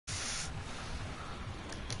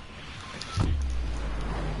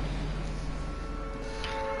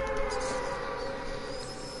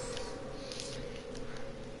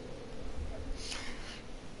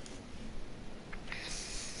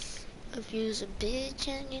Use a bitch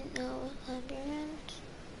and you know I'm your hands.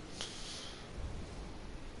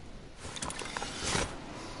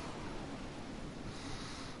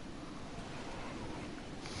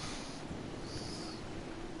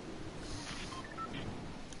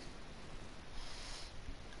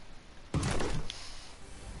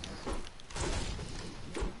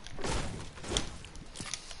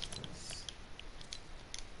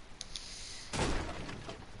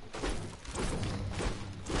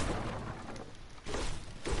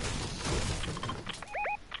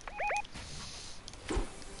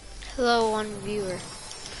 Hello, one viewer.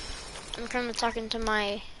 I'm currently talking to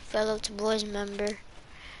my fellow boys member,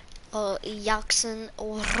 Jackson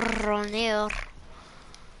Ronner.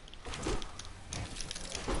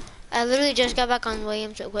 I literally just got back on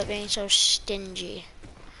Williams to quit being so stingy.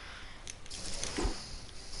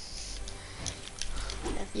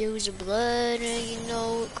 If you use the blood and you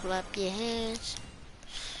know it, clap your hands.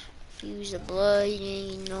 If you use the blood and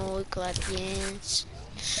you know it, clap your hands.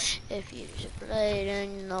 If you use the blood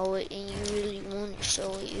and you know it and you really want to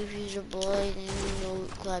show it, if you use the blood and you know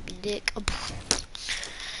it, clap your dick.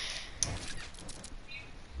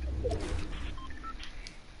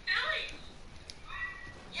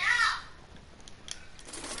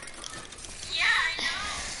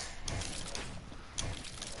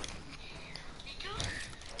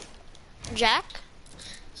 Jack?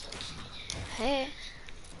 Hey.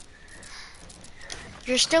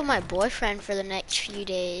 You're still my boyfriend for the next few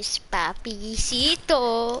days.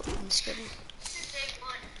 Papicito. I'm just kidding.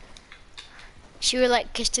 She would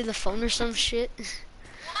like kiss to the phone or some shit.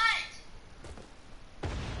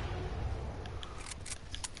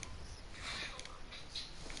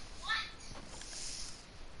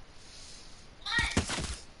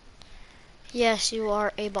 Yes, you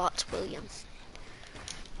are a bot, William.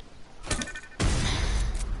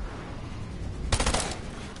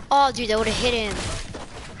 Oh, dude, that would have hit him.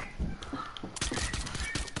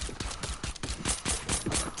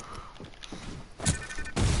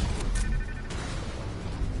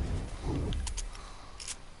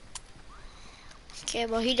 Okay,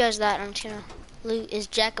 well, he does that. I'm just gonna loot. Is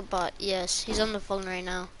Jack a bot? Yes, he's on the phone right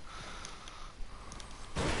now.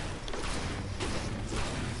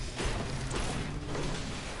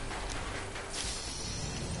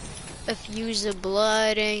 If you use the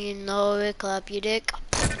blood and you know it, clap your dick.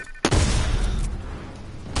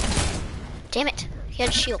 Damn it, he had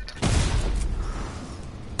a shield.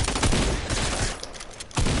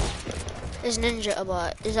 Is Ninja a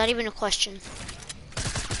bot? Is that even a question?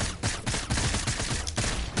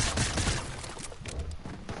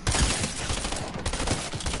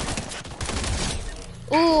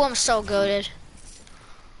 Ooh, I'm so goated.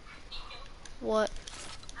 What?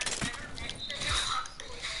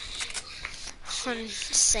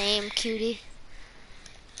 Same, cutie.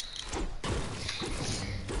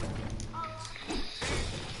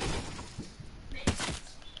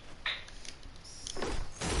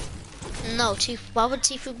 No, why would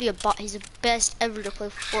Tifu be a bot? He's the best ever to play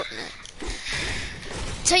Fortnite.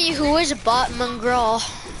 Tell you who is a bot, Mongrel.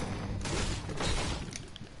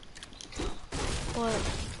 What?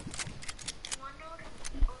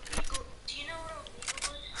 Do you know where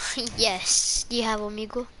Omegle is? Yes. Do you have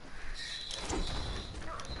Omegle? No,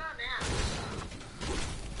 it's not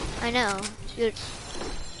that. I know. You're...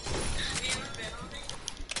 Have you ever been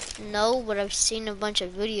on it? No, but I've seen a bunch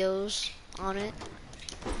of videos on it.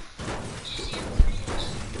 Did you see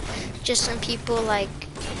videos? Just some people like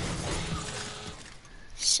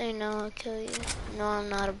say no, I'll kill you. No, I'm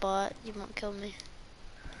not a bot. You won't kill me.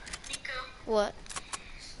 Nico, What?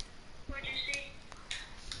 what'd you see?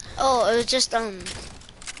 Oh, it was just do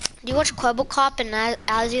you watch Quibble Cop and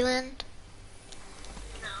Aziland?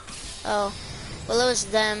 No. Oh, well, it was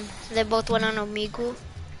them. They both went on Omegle,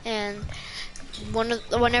 and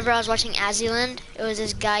whenever I was watching Aziland, it was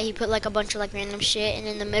this guy. He put like a bunch of like random shit, and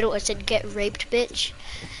in the middle it said "Get raped, bitch."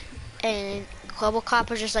 And Quibble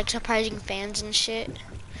Cop was just like surprising fans and shit.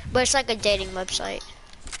 But it's like a dating website.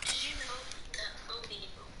 Did you know that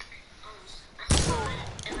Omegle, I saw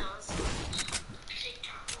it and I was like,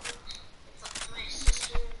 TikTok. It's like my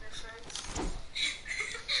sister and her friends.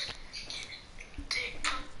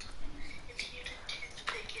 TikTok. If you had a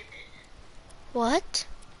toothpick in it. What?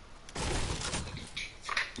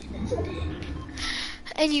 That's big.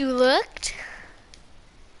 And you looked?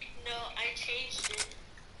 No, I changed it.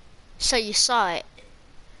 So you saw it.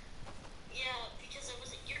 Yeah, because I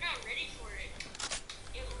wasn't. You're not ready for it.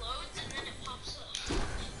 It loads and then it pops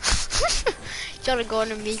up. You gotta go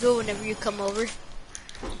on Amigo whenever you come over. If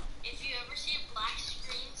you ever see a black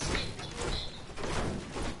screen, skip through it.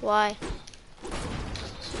 Why?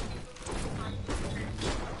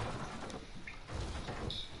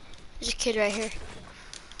 kid right here.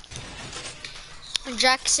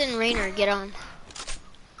 Jackson Rayner, get on.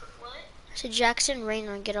 What? I said Jackson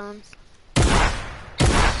Rayner, get on. Updating.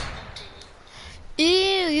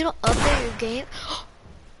 Ew, you don't update your game.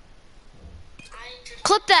 I just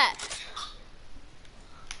Clip that.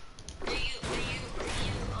 are you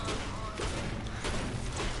on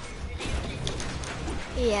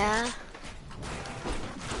video? Yeah.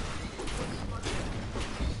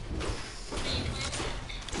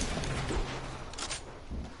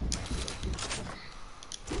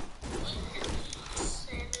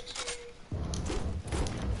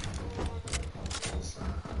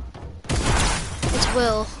 It's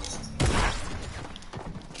Will.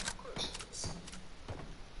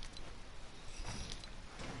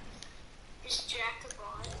 Is Jack a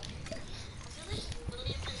bot? I feel like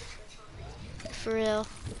William has a crush on me. For real.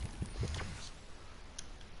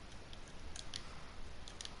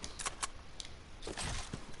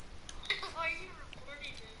 Why are you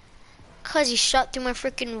recording it? Cause he shot through my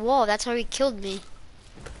freaking wall. That's how he killed me.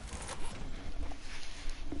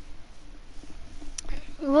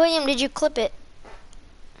 William, did you clip it?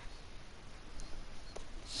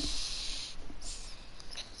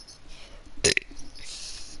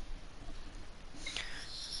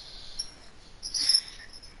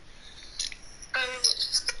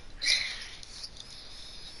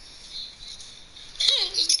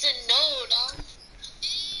 You said no, dog.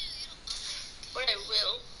 But I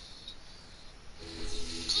will.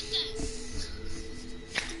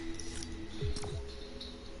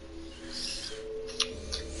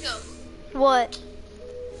 Yo, What?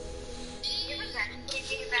 you have a batting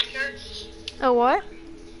page in your backyard? A what?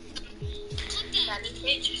 Batting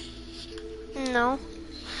page? No.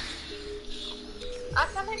 I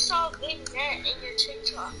thought I saw a big net in your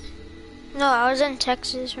TikTok. No, I was in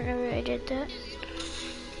Texas whenever I did that.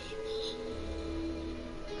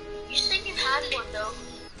 You said you had one though.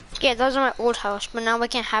 Yeah, that was in my old house, but now we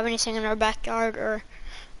can't have anything in our backyard or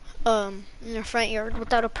in our front yard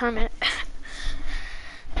without a permit.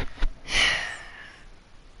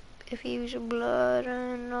 If you use blood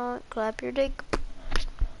and not clap your dick.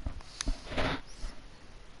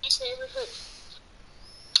 Nice neighborhood.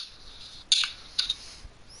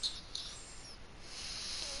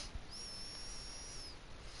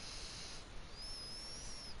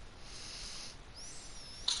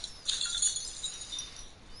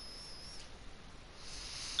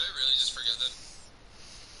 Did I really just forget that?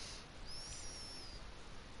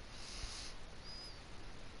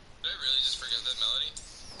 Did I really just forget that melody?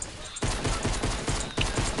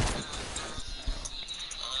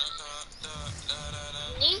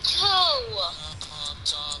 Nico!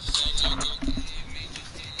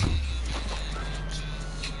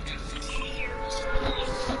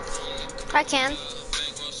 I can.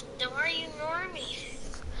 Then why are you ignoring me?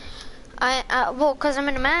 Well, cause I'm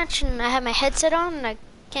in a match and I have my headset on and I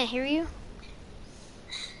can't hear you.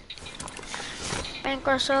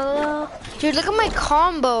 Bankroll solo. Dude, look at my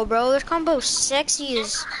combo, bro. This combo is sexy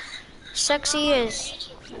as.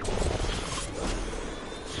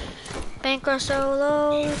 Bankroll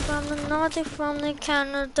solo from the north, from the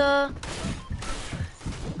Canada.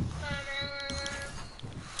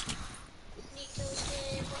 Nico's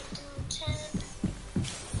game 1 through 10.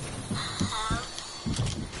 How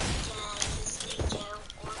does Nico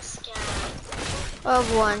on scale?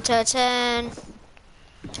 Of 1 to 10.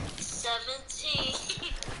 17.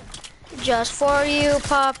 Just for you,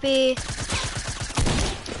 Poppy.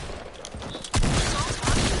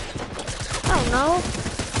 I don't know.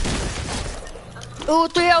 Ooh,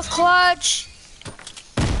 3 health clutch.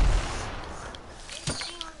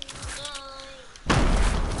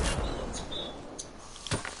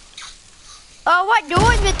 Oh, what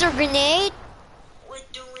doing, Mr. Grenade? We're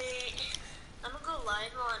doing. I'm gonna go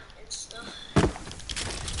live on Insta.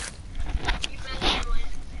 You better join.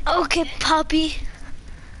 Okay, Poppy.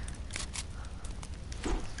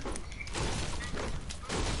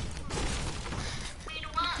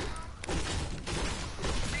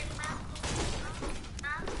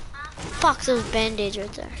 Fuck those band-aids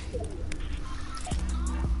right there.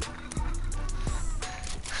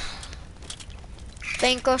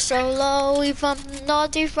 Banko solo, we from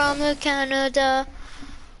naughty from the Canada.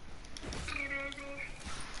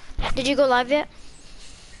 Did you go live yet?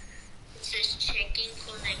 Just checking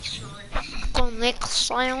connection.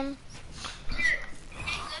 Connection.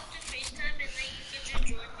 Hang up the FaceTime and then you can just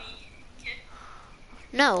join me. Okay?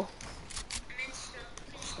 No. And Insta.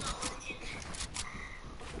 It's not working.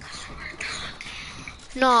 Because we're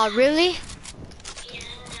talking. Nah, really? Yeah.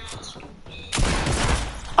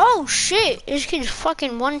 Oh shit, this kid's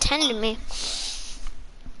fucking 110 to me.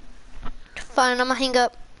 Fine, I'ma hang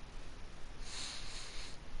up.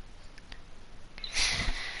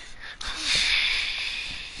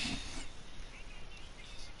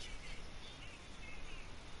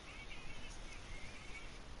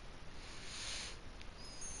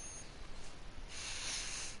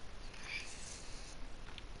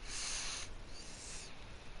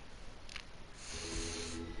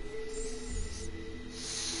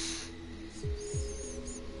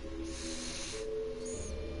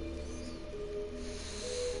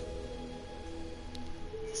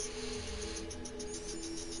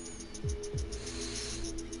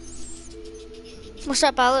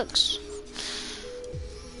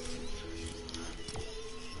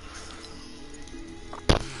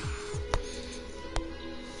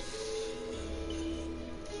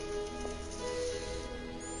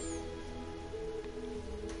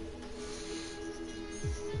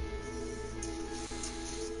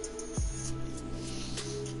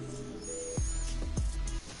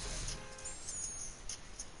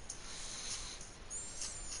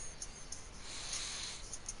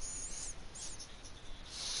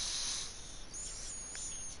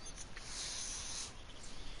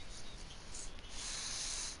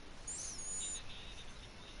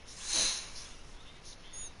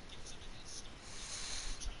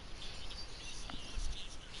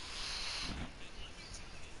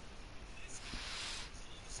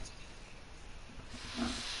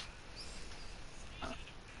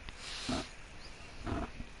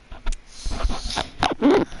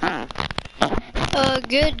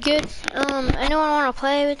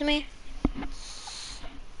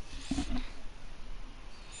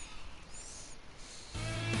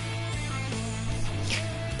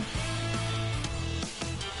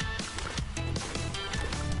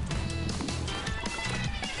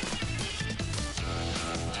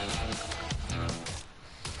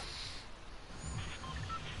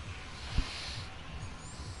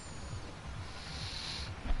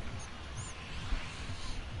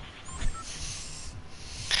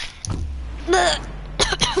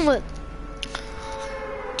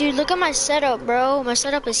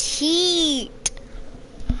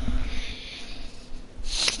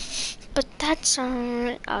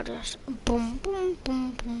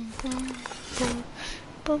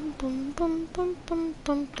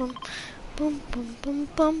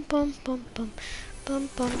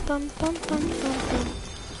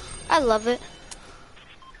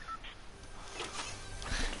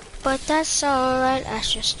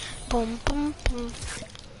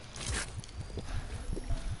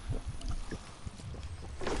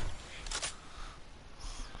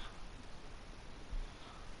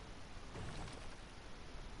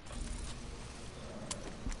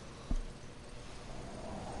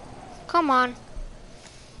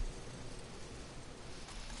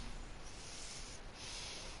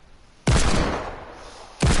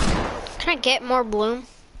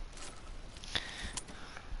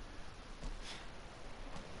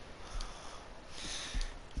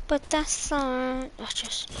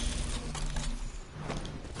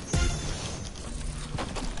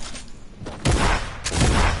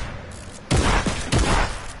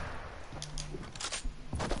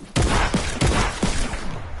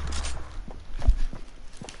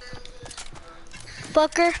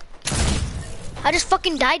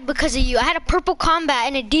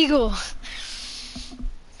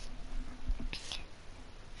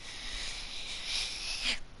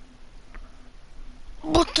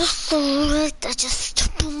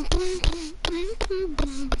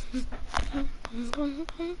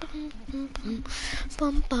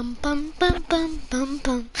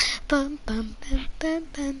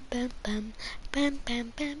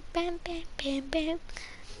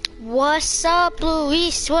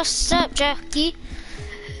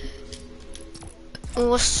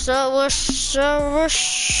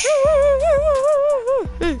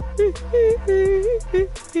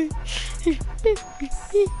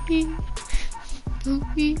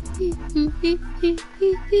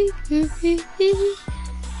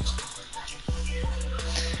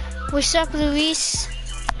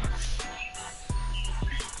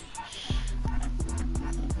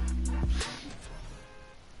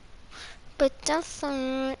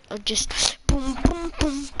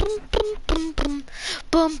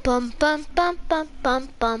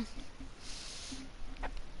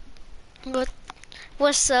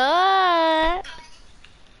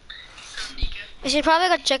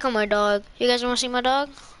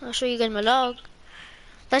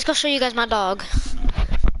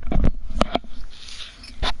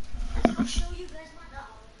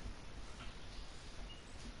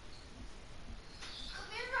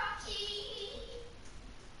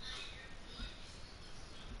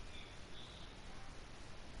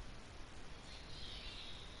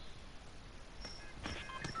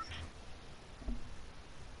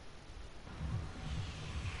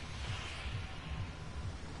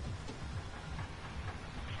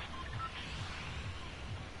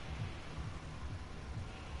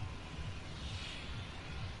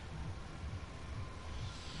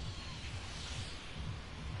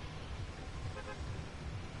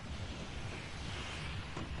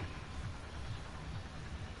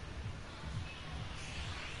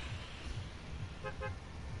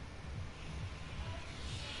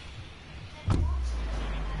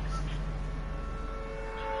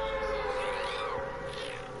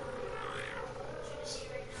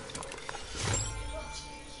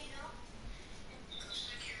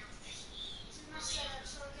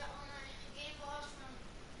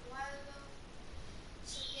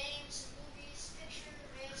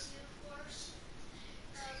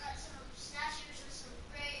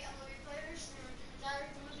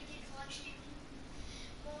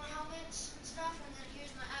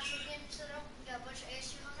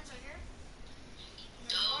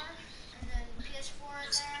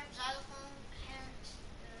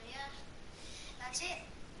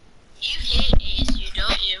 You hate ASU,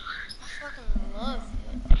 don't you? I fucking love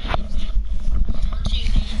Don't you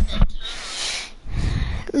hate that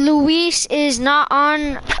tunnel? it. Luis is not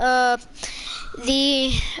on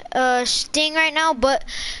the Sting right now, but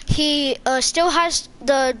he still has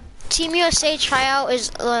the Team USA tryout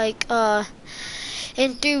is like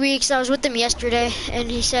in 3 weeks. I was with him yesterday, and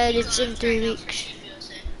he said it's in 3 weeks.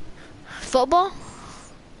 Football?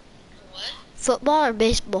 What? Football or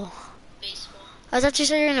baseball? Baseball. I thought you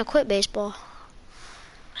said you were gonna quit baseball.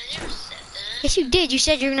 I never said that. Yes, you did. You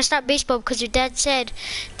said you were gonna stop baseball because your dad said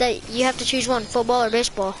that you have to choose one, football or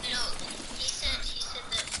baseball. No, he said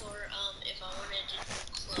that for if I wanted to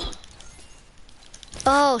do club.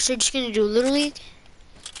 Oh, so you're just gonna do Little League?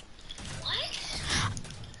 What?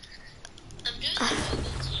 I'm doing the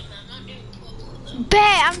local team. I'm not doing Pueblo though.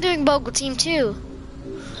 Bet I'm doing Bogle team too.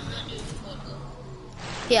 I'm not doing Pueblo.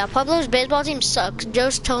 Yeah, Pueblo's baseball team sucks.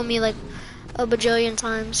 Joe's told me like a bajillion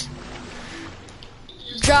times.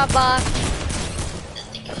 Drop off.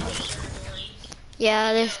 The coaches are annoying.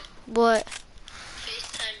 Yeah, they what?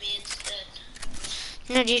 FaceTime me instead.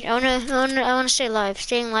 No, dude, I wanna stay live.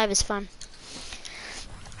 Staying live is fun.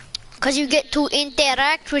 Cause you get to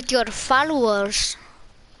interact with your followers.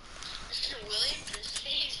 William just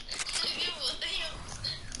changed. Look at William.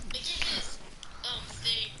 Look at his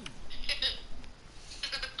thing.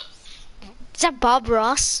 Is that Bob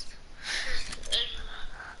Ross?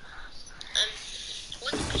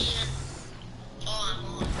 What's PN? Oh, I'm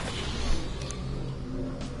on.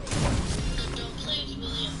 No, don't play with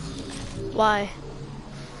William. Why?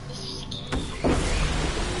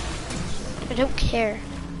 I don't care.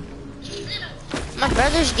 My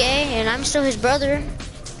brother's gay, and I'm still his brother.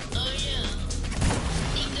 Oh yeah.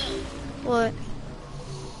 Nico. What?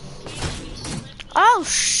 Oh,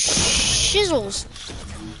 shizzles.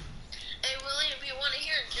 Hey William, you want to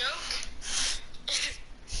hear a joke?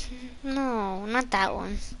 No, not that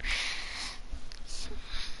one. You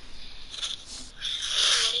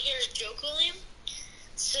want to hear a joke, William?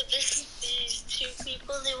 So there's these two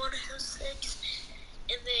people, they want to have sex,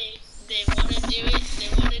 and they want to do it. They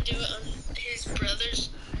want to do it on his brother's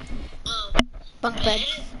Bunk bed,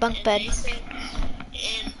 bunk bed. And they said,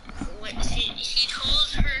 and when he told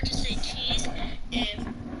her to say cheese if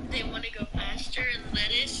they want to go faster, and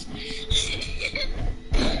lettuce,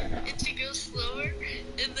 and to go slower.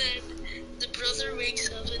 And then the brother wakes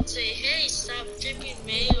up and say, "Hey, stop dripping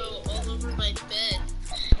mayo all over my bed."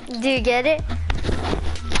 Do you get it?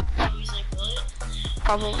 And he's like, "What?"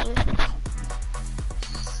 Probably.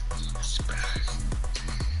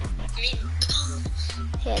 I mean,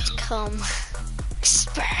 Yeah, it's cum.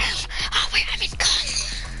 Sperm. Oh wait, I mean cum.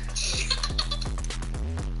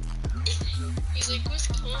 he's like, "What's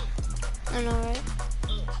cum?" I know, right?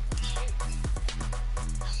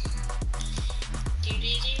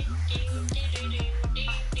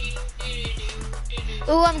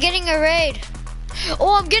 Ooh, I'm getting a raid.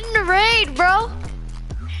 Oh, I'm getting a raid, bro.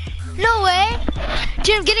 No way.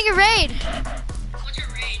 Dude, I'm getting a raid. What's a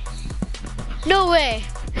raid? No way.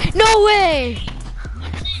 No way.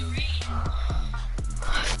 What's a raid?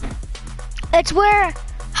 It's where,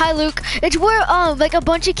 hi Luke. It's where like a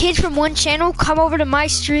bunch of kids from one channel come over to my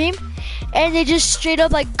stream, and they just straight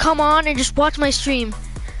up like come on and just watch my stream.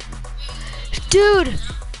 Dude,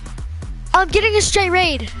 I'm getting a straight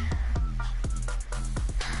raid.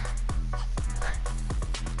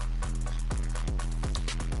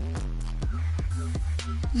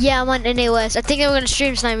 Yeah, I'm on NAOS. I think I'm gonna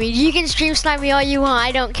stream snipe me. You can stream snipe me all you want.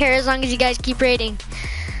 I don't care as long as you guys keep raiding.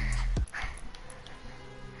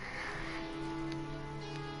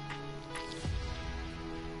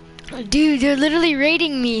 Dude, they're literally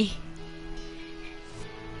raiding me.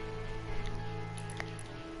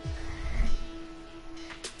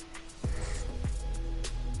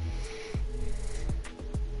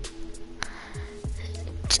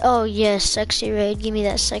 Oh yes, sexy raid. Give me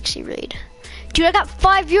that sexy raid. Dude, I got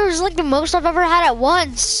 5 viewers, like the most I've ever had at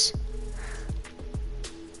once.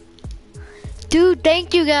 Dude,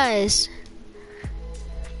 thank you guys.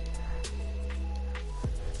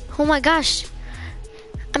 Oh my gosh.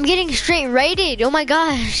 I'm getting straight raided. Oh my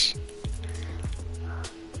gosh.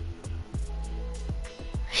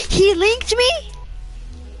 He linked me?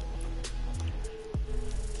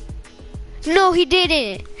 No, he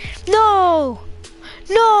didn't. No.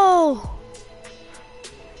 No.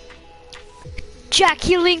 Jack,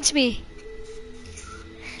 he linked me.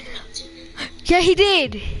 Yeah, he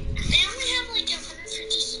did. They only have like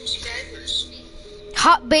 150 subscribers.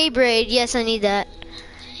 Hot Babe Raid. Yes, I need that.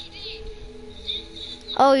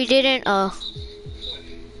 Oh, you didn't? Oh.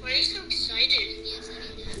 Why are you so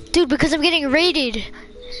excited? Dude, because I'm getting raided.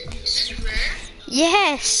 Is this rare?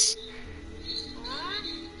 Yes.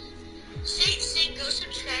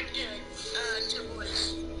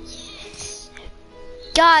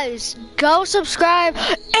 Guys, go subscribe.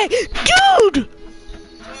 Hey, dude!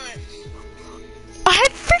 I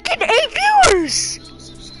had freaking 8 viewers!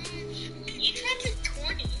 You tried to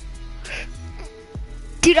 20.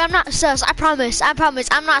 Dude, I'm not sus. I promise. I'm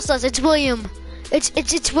not sus. It's William.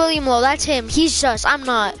 It's William Lowe. That's him. He's sus. I'm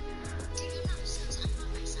not.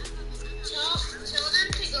 Tell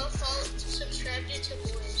them to go follow, subscribe to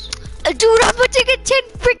boys. Dude, I'm about to get 10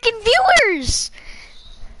 freaking viewers!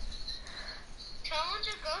 Tell them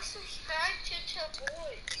to go subscribe to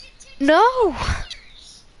boys. No.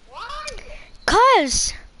 Why?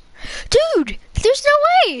 Cause, dude, there's no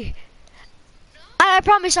way. I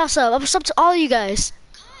promise I'll sub. I'll sub to all you guys.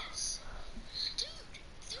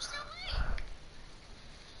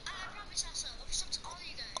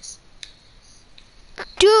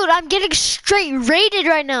 Dude, I'm getting straight rated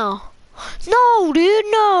right now. No, dude,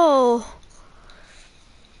 no.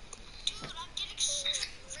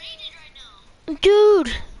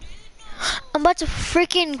 Dude, I'm about to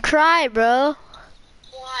freaking cry, bro.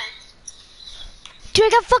 Why? Dude, I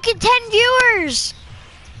got fucking 10 viewers.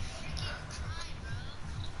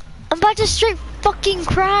 I'm about to straight fucking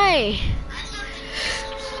cry.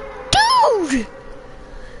 Dude!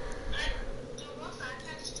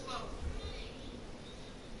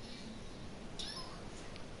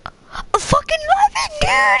 I fucking love it,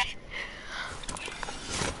 dude!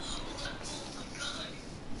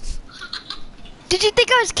 Did you think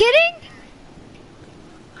I was kidding?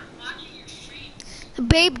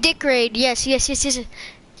 Babe Dick Raid, yes.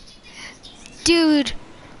 Dude,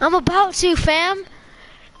 I'm about to, fam.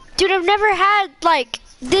 Dude, I've never had, like,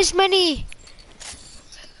 this many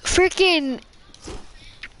freaking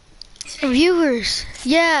viewers.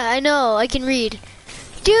 Yeah, I know, I can read.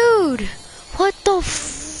 Dude, what the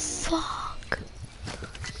fuck?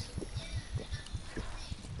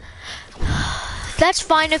 That's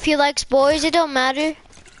fine if he likes boys, it don't matter.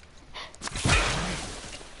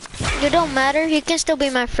 It don't matter, he can still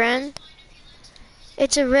be my friend.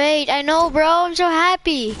 It's a raid, I know, bro, I'm so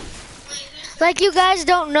happy. Like, you guys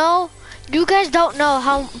don't know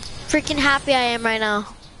how freaking happy I am right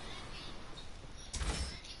now.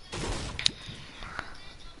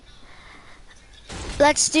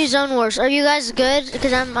 Let's do Zone Wars. Are you guys good?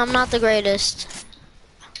 Because I'm not the greatest.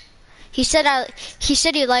 He said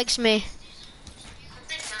he likes me.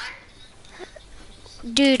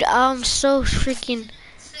 Dude, I'm so freaking.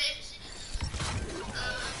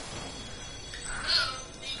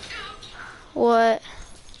 What?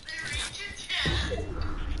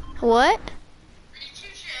 What?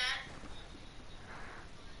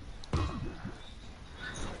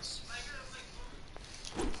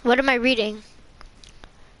 What am I reading?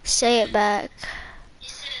 Say it back.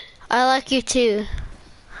 I like you too.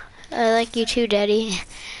 I like you too, Daddy.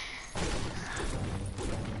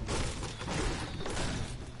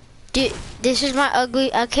 Dude, this is my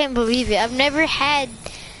ugly. I can't believe it. I've never had.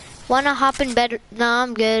 Wanna hop in bed? No,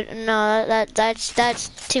 I'm good. No, that's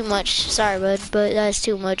too much. Sorry, bud, but that's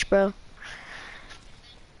too much, bro.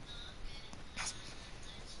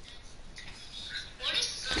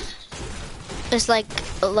 It's like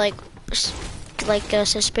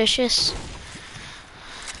suspicious.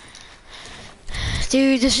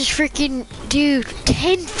 Dude, this is freaking, dude,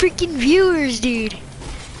 10 freaking viewers, dude.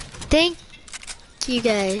 Thank you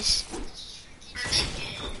guys.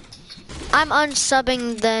 I'm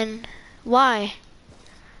unsubbing then. Why?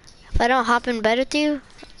 If I don't hop in bed with you?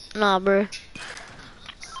 Nah, bro.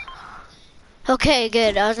 Okay,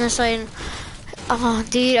 good. I was gonna say, oh,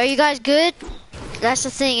 dude, are you guys good? That's the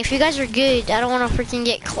thing. If you guys are good, I don't want to freaking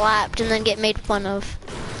get clapped and then get made fun of.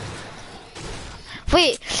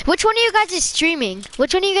 Wait, which one of you guys is streaming?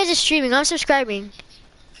 Which one of you guys is streaming? I'm subscribing.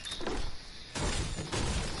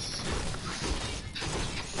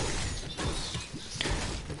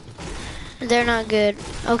 They're not good.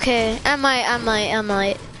 Okay, I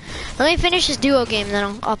might. Let me finish this duo game,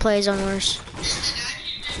 then I'll play Zone Wars.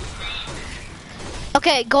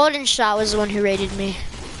 Okay, Golden Shot was the one who rated me.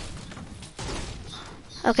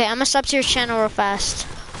 Okay, I'm gonna sub to your channel real fast.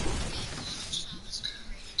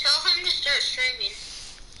 Tell him to start streaming.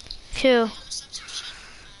 Who?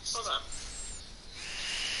 Hold up.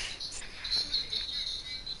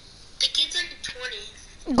 The kid's like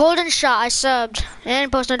 20. Golden Shot, I subbed.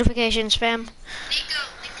 And post notifications, fam. Nico,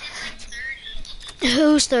 the kid's like 30.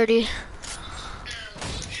 Who's 30?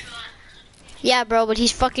 Shot. Yeah, bro, but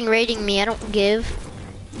he's fucking rating me. I don't give.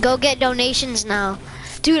 Go get donations now.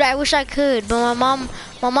 Dude, I wish I could, but my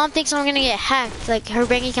mom thinks I'm gonna get hacked. Like, her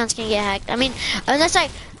bank account's gonna get hacked. I mean, unless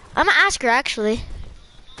I'm gonna ask her, actually.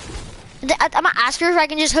 I'm gonna ask her if I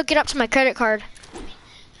can just hook it up to my credit card. You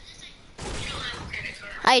don't have a credit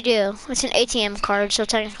card. I do. It's an ATM card, so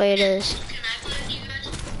technically it is. Can I play with you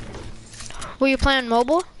guys? Were you playing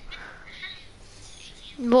mobile?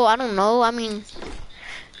 Well, I don't know. I mean,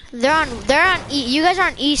 you guys are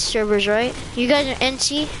on East servers, right? You guys are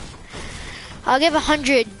NC? I'll give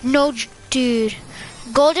 100. No, dude.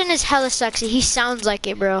 Golden is hella sexy. He sounds like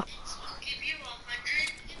it, bro. I'll give you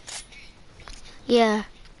 100. Yeah.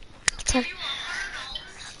 Give you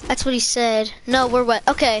 $100. That's what he said. No, we're what?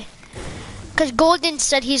 Okay. Cause Golden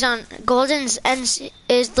said he's on. Golden's NC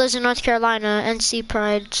lives in North Carolina, NC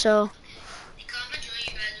Pride. So. I'm gonna join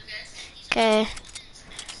you guys, okay? Okay.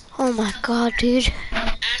 Oh my God, dude.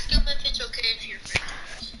 Ask him if it's okay if you're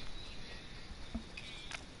friends.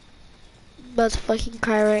 About to fucking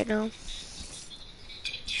cry right now.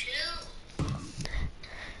 Chill.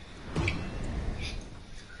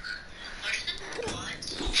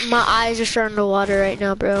 What? My eyes are starting to water right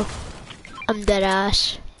now, bro. I'm dead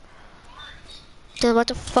ass. I'm about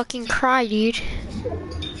to fucking cry, dude. You're gonna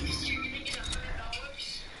get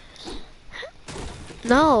 $100?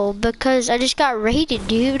 No, because I just got raided,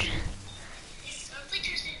 dude. It sounds like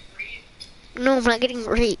you're saying raped. No, I'm not getting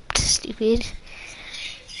raped, stupid.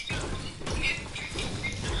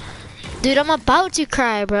 Dude, I'm about to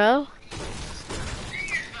cry, bro.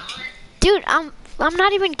 Dude, I'm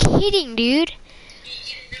not even kidding, dude.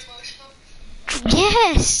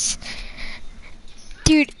 Yes.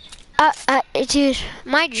 Dude, dude,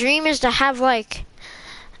 my dream is to have like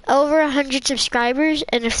over 100 subscribers,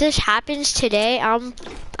 and if this happens today, I'm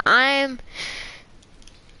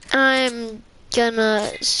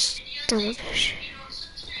gonna stomach.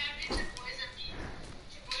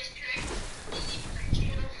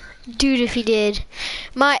 Dude, if he did.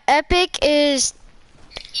 My epic is,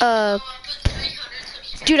 dude,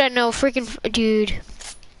 I know, freaking, dude.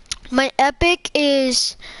 My epic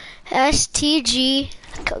is STG,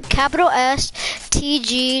 capital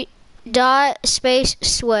STG dot space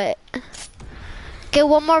sweat. Get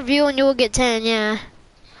one more view and you will get 10, yeah.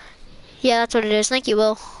 Yeah, that's what it is. Thank you,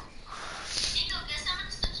 Will.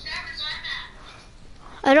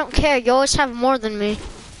 I don't care, you always have more than me.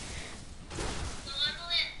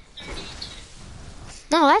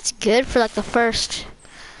 No, that's good for like the first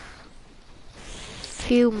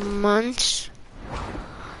few months.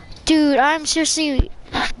 Dude, I'm seriously,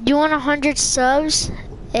 you want 100 subs?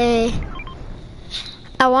 I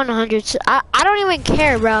want 100 I don't even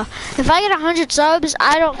care, bro. If I get 100 subs,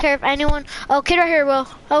 I don't care if anyone, oh, kid right here, Will.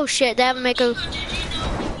 Oh shit, they haven't make a,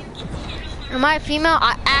 am I a female?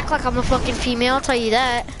 I act like I'm a fucking female, I'll tell you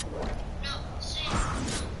that.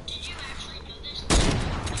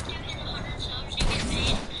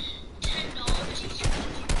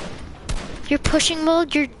 You're pushing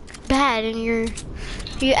mode, you're bad, and you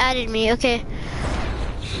added me, okay.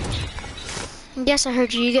 Yes, I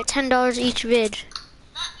heard you. You get $10 each vid.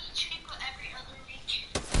 Not each week, but every other week.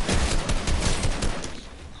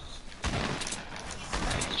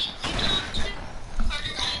 You talk to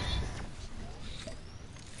Carter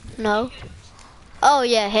David? No. Oh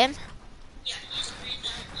yeah, him. Yeah, he's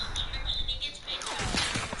great. And he gets paid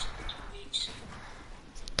for 2 weeks.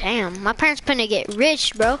 Damn, my parents finna get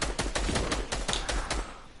rich, bro.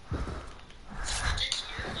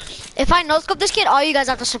 If I no-scope this kid, all you guys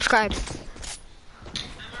have to subscribe.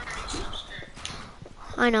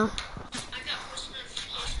 I know.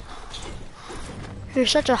 You're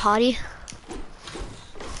such a hottie.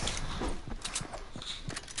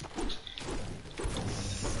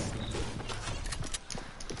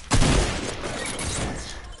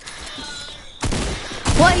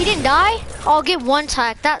 What, he didn't die? I'll get one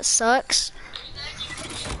tack, that sucks.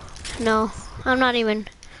 No, I'm not even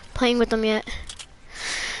playing with them yet.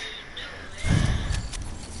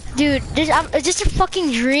 Dude, is this a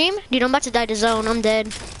fucking dream? Dude, I'm about to die to zone. I'm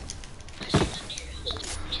dead.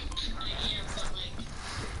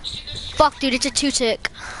 Fuck, dude, it's a 2-tick.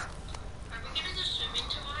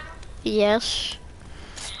 Yes.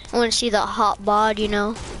 I want to see the hot bod, you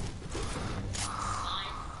know.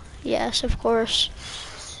 Yes, of course.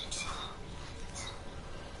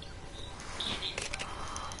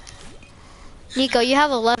 Nico, you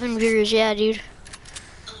have 11 viewers, yeah, dude.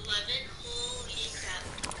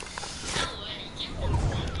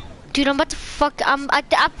 Dude, I'm about to fuck.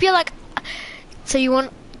 I feel like. So you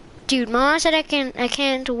want, dude? Mama said I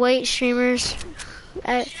can't wait. Streamers.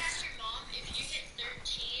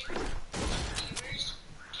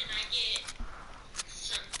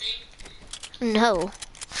 No.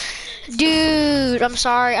 Dude, I'm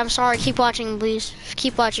sorry. Keep watching, please.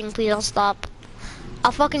 Keep watching, please. I'll stop.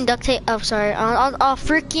 I'll fucking duct tape. Oh, sorry. I'll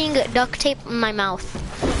freaking duct tape my mouth.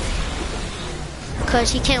 Cause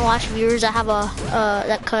he can't watch viewers that have a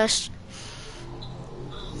that cuss.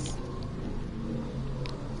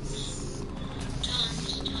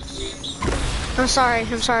 I'm sorry,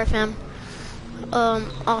 fam.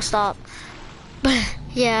 I'll stop.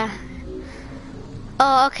 Yeah.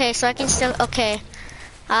 Oh, okay, so I can still, okay.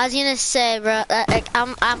 I was gonna say, bro, like,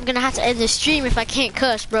 I'm gonna have to end the stream if I can't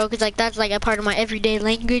cuss, bro, cause like that's like a part of my everyday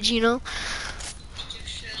language, you know.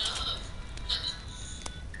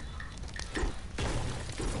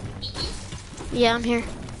 Yeah, I'm here.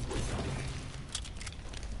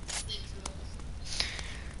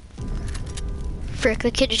 Frick,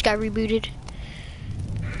 the kid just got rebooted.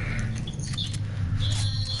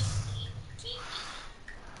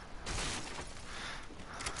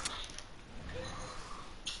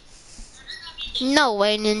 No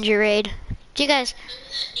way, Ninja Raid. Do you guys,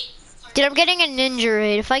 dude, I'm getting a Ninja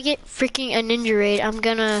Raid. If I get freaking a Ninja Raid, I'm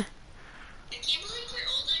gonna. I can't believe your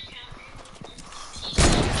older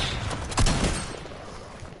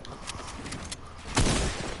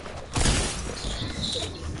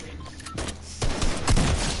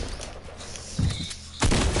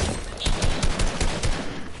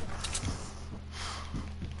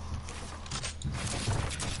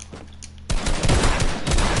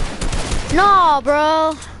No,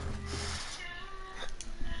 bro.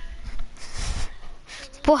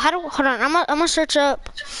 Well, how do? Hold on. I'm gonna search up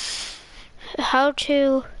how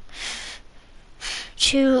to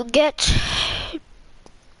get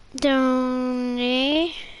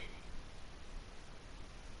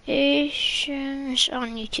donations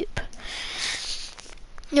on YouTube.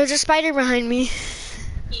 There's a spider behind me. Can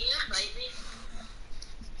you invite me?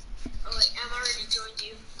 Oh wait, I'm already joined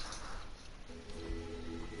you.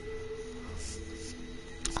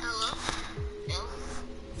 Hello?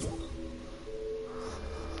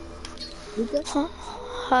 No? Huh?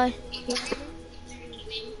 Hi.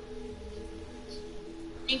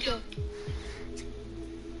 Nico.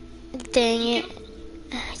 Dang it.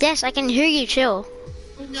 Yes, I can hear you. Chill.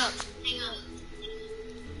 Hang up. Hang up.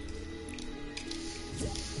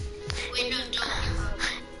 Wait, no, don't hang up.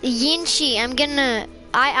 Yinchi, I'm gonna.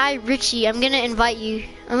 Richie, I'm gonna invite you.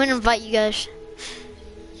 I'm gonna invite you guys.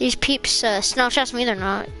 These peeps, no, trust me, they're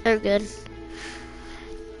not. They're good.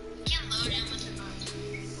 Can't load it with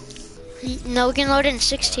the No, we can load in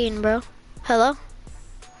 16, bro. Hello?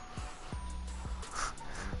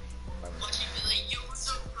 Watch it be like, yo, what's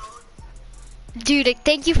up, bro? Dude, like,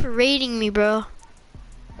 thank you for raiding me, bro.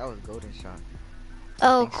 That was golden shot.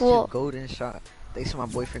 Oh, Thanks cool. to golden shot. Thanks to my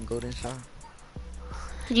boyfriend, golden shot.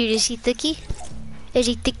 Dude, is he thicky? Is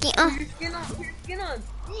he thicky? Skin on.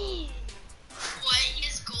 What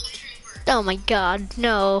is gold tree? Oh my god,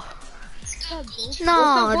 no. No,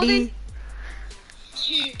 No, dude.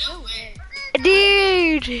 Dude, no way.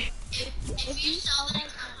 Dude! If you saw that,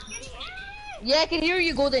 Yeah, I can hear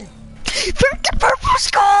you, Golden. Break the purple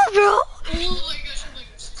skull, bro! oh my gosh.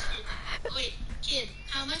 Wait, kid,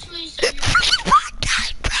 how much will you sell your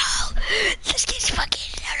God, bro! This kid's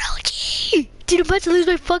fucking OG! Dude, I'm about to lose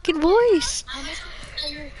my fucking voice. How much will you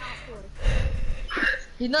sell your account for?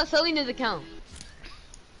 He's not selling his account.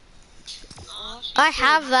 I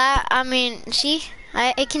have that. I mean, see?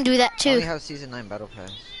 I can do that I only too. have season 9 battle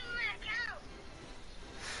pass.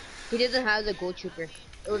 He doesn't have the gold trooper.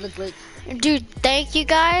 It was a glitch. Dude, thank you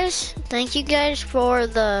guys. Thank you guys for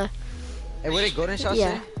the... Hey, what did golden shot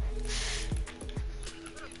Yeah. say?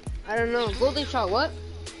 I don't know. Golden shot, what?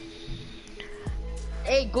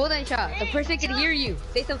 Hey, golden shot. The person can hear you.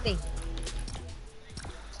 Say something.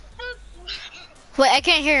 Wait, I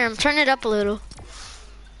can't hear him. Turn it up a little.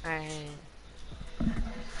 Alright.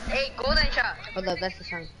 Hey, golden shot. Hold up, that's the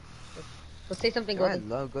song. So say something, Yo, I golden.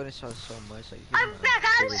 love golden shot so much. Like, he's my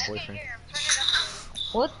favorite boyfriend.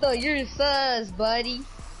 What the? You're sus, buddy.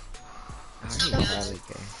 Oh, he's probably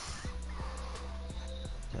gay.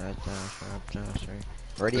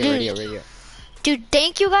 Ready. Dude,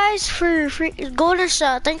 thank you guys for Golden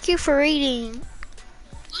Shot. Thank you for rating.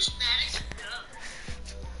 Who's Maddox?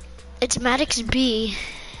 It's Maddox B.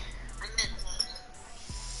 I meant that.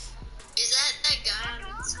 Is that guy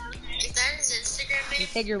on his, is that his Instagram You name?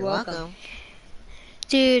 said you're welcome.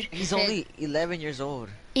 Dude, He's only 11 years old.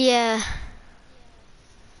 yeah.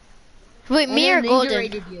 Wait, And me then or Ninja Golden?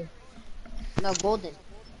 raided you. No, golden.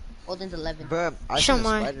 Golden's 11. Bruh, I Show see a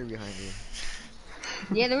mine. spider behind you.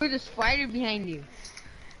 Yeah, there was a spider behind you.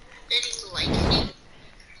 Then he's liking you.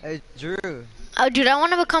 Hey, Drew. Oh, dude, I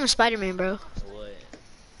want to become Spider-Man, bro. What?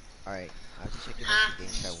 Alright, I have to check it out the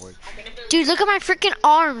game chat work. I'm gonna be Dude, look at my freaking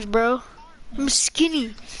arms, bro. I'm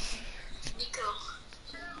skinny. Nico.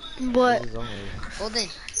 What? This is only- Golden.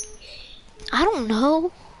 I don't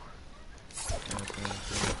know.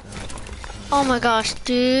 Oh my gosh,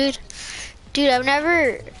 dude. Dude, I've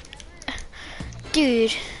never...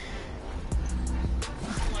 Dude.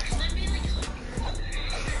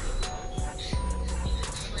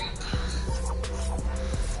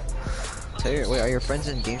 Taylor, wait, are your friends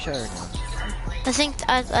in game chat or no?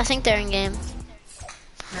 I think they're in game.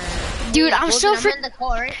 Dude, I'm so I'm in the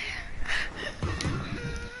call, right?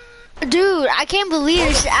 Dude, I can't believe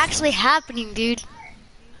this is actually happening, dude.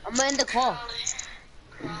 I'm gonna end the call.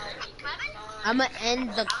 I'm gonna end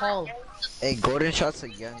the call. Hey, Golden Shot's a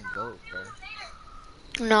young goat, bro.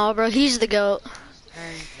 No, bro, he's the goat.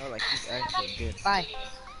 And No, like he's actually good. bye.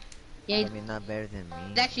 Yeah, I mean, not better than me.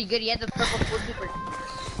 he's actually good. He has the purple full super.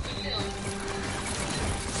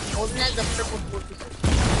 Golden has the purple full super.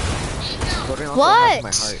 Golden also What? has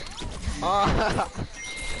my heart. Oh.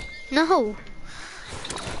 No. You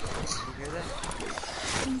hear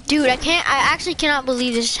that? Dude, I actually cannot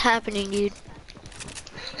believe this is happening, dude.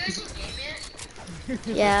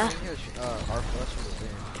 Yeah. Our flush was there.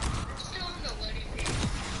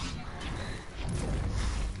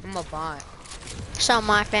 I'm a bot. So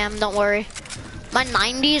my fam, don't worry. My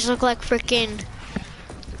 90s look like freaking.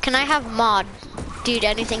 Can I have mod? Dude,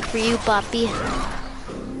 anything for you, Poppy.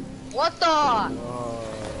 What the? Oh.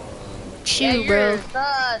 Chew, bro.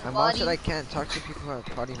 My mom said I can't talk to people who have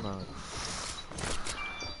potty mouth.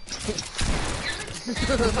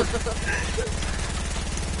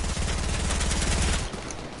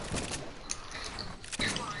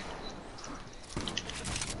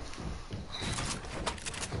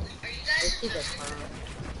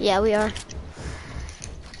 Yeah, we are.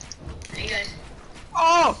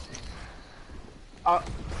 Oh!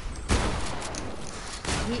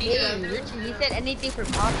 He said anything for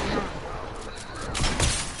coffee.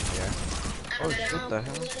 Yeah. Oh, shit, what the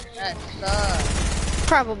hell? That sucks.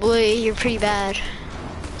 Probably, you're pretty bad.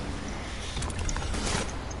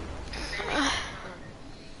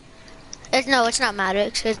 No, it's not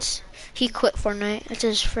Maddox. He quit Fortnite. It's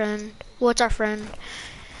his friend. What's our friend?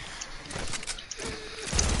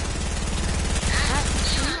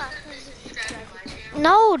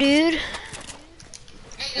 No, dude.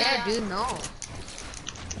 Yeah, dude, no.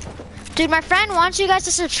 Dude, my friend wants you guys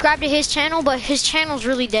to subscribe to his channel, but his channel's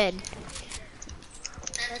really dead.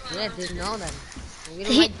 Yeah, dude, no then. We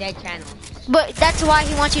don't like dead channels. But that's why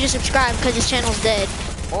he wants you to subscribe, because his channel's dead.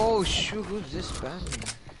 Oh, shoot, who's this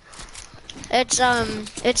spamming? It's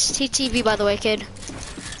TTV, by the way, kid.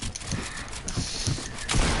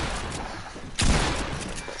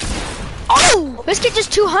 Oh! This kid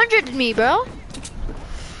just 200'd me, bro.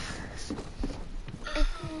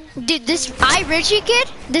 Dude, this Richie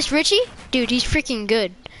kid? This Richie? Dude, he's freaking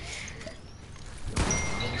good.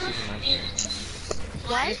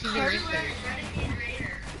 What?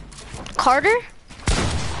 Carter?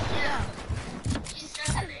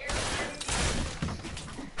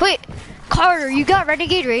 Wait, Carter, you got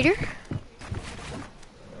Renegade Raider?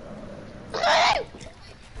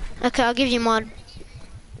 Okay, I'll give you mod.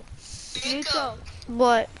 Nico,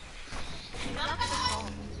 What?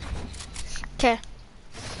 Okay.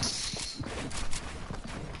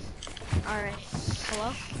 alright.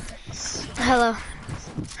 Hello? Hello.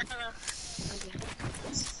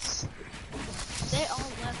 They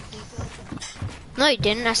all left, Nico. No, you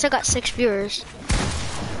didn't. I still got 6 viewers.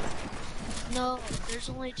 No, there's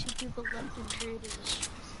only 2 people left in creators.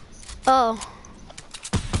 Oh.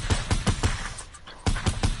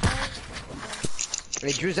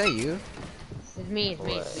 Wait, Drew, is that you? It's me, it's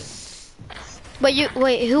me, it's me. But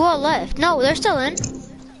wait, who all left? No, they're still in.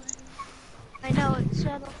 I know, it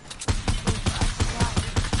said...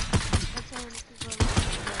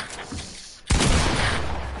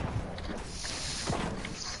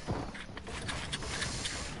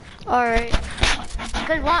 Alright.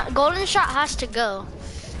 Because Golden Shot has to go.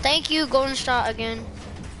 Thank you, Golden Shot, again.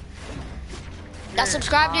 I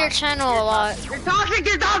subscribe to your channel a lot. You're toxic,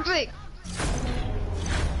 you're toxic!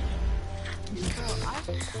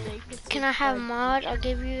 Can I have mod? I'll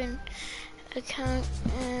give you an account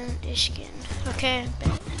and a skin. Okay.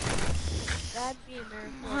 That'd be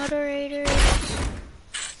American. Moderator.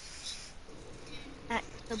 At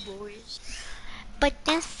the boys. But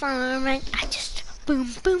that's alright. I just boom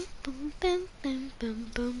boom boom boom boom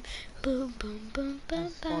boom boom boom boom boom boom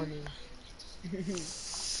That's funny.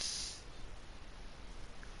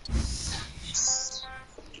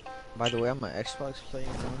 By the way, I'm an Xbox player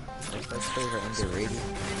now. Xbox players are underrated.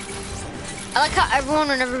 I like how everyone,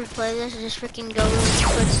 whenever we play this, just freaking goes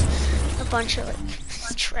and puts a bunch of like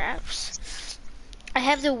traps. I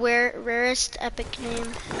have the rarest epic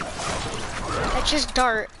name. It's just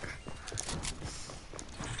Dart.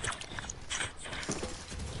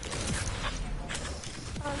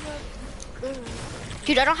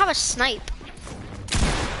 Dude, I don't have a snipe.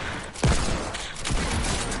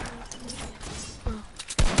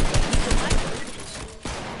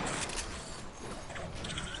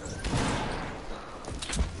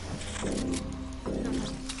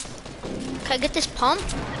 Can I get this pump?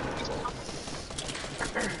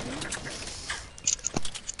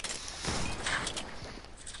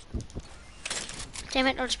 Damn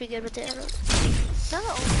it, I'll just be good with it.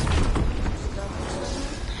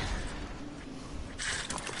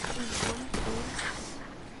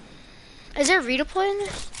 Is there a redeploy in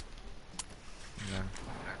this? No.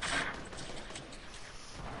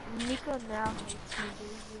 Nico now hates me,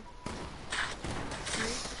 dude.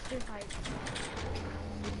 You're hyped.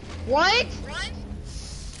 What?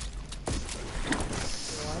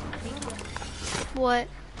 What?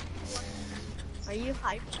 Are you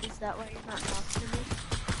hyped? Is that why you're not talking to me?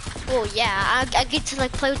 Well, yeah, I get to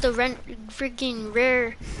like play with the freaking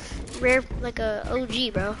rare, like a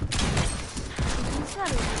OG, bro. He's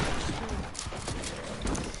got a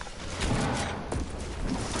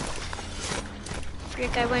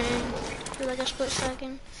Frick, I went in for like a split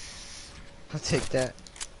second. I'll take that.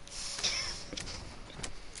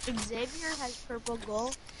 Xavier has purple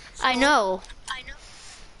gold. I know.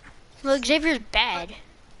 Well, Xavier's bad.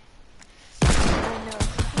 I know.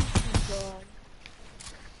 He's gone.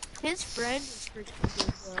 His friend is freaking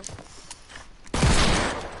good though.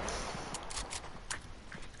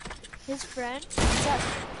 His friend,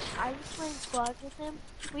 I was playing squads with him.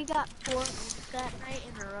 We got 4 wins that night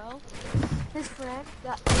in a row. His friend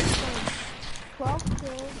got 12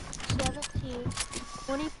 kills, 17,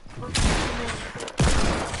 24,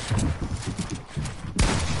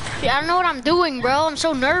 Yeah, I don't know what I'm doing, bro. I'm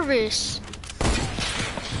so nervous.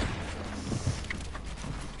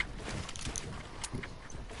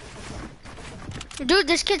 Dude,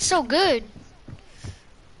 this kid's so good.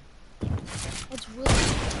 It's really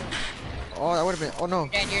Oh, that would have been. Oh no.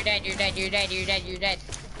 You're dead. You're dead.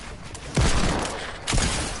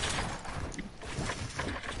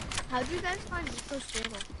 How'd you guys find Nico's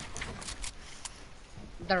channel?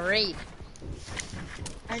 The raid.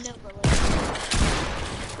 I know, but like,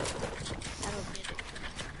 I don't get it.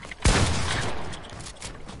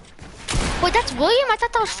 Wait, that's William? I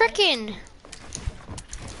thought that was frickin'.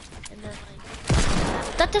 And then like,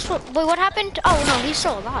 Thought this was. Wait, what happened? Oh no, he's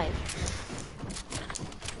still alive.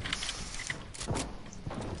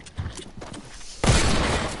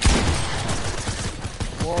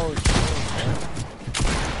 Whoa.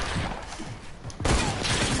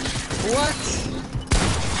 What?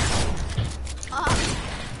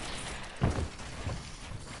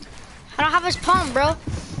 I don't have his palm, bro.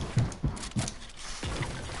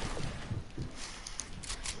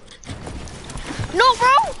 No,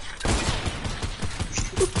 bro!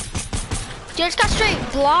 Dude, I just got straight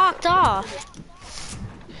blocked off.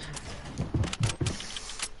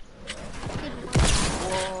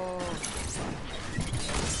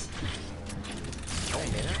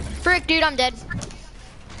 Frick, dude, I'm dead.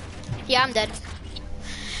 Yeah, I'm dead.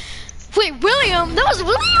 Wait, William? That was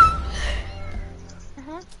William?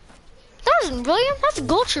 That wasn't William. That's a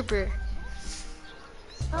gold trooper.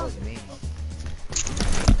 That was me.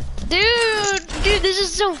 Dude, this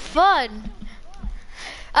is so fun.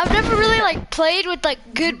 I've never really like played with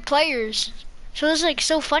like good players, so this is like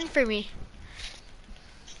so fun for me.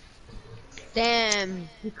 Damn,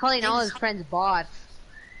 he's calling all his friends bots.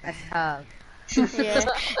 That's tough. Yeah,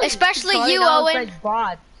 especially Calling you, all his Owen. friends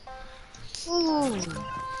bots. Ooh.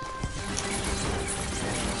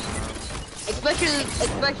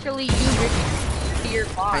 Especially you, Ricky. You're a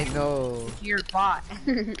bot. I know. You're a bot.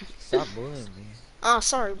 Stop bullying me. Oh,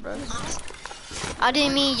 sorry, bro. I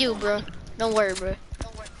didn't mean you, bro. Don't worry, bro.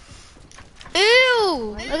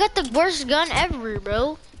 Ew! I got the worst gun ever,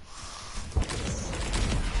 bro.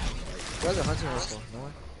 Where's the hunting rifle? No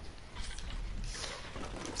one?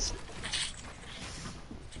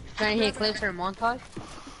 Trying to hit clips for a montage?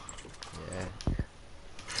 Yeah.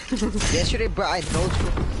 Yesterday, bro, I know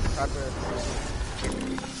proper.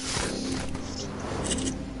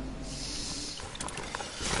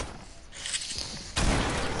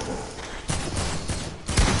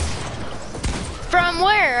 From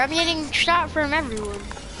where? I'm getting shot from everyone.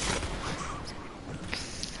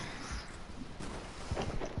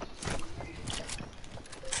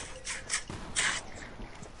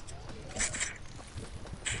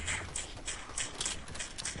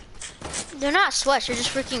 They're not sweats, they're just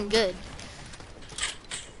freaking good.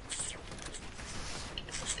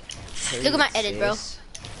 Hey, Look at my edit, bro. sis.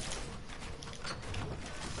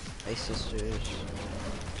 Hey, sisters.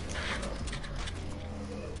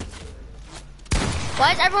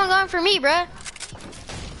 Why is everyone going for me, bro?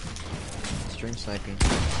 Stream sniping.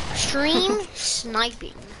 Stream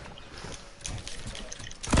sniping.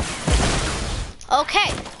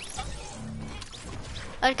 Okay.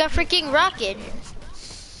 I got freaking rocket.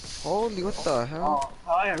 Holy, what the hell?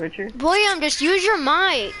 Oh, yeah, Richard. William, just use your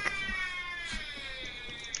mic.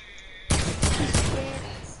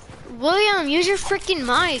 William, use your freaking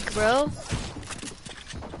mic, bro.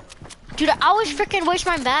 Dude, I always freaking waste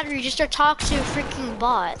my battery just to talk to a freaking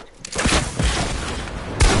bot.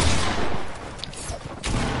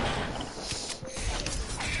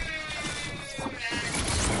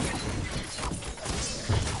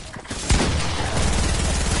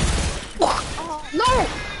 No!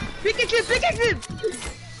 Pikachu!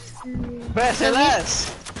 Best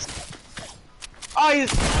LS. Oh, he's.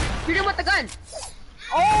 Shoot him with the gun!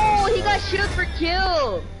 Oh, he got shield for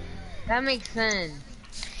kill! That makes sense.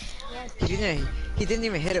 He didn't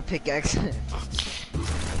even hit a pickaxe.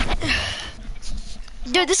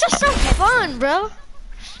 Dude, this is so fun, bro.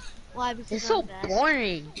 Why? Because It's so I'm bad.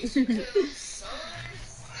 boring.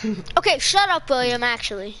 Okay, shut up, William,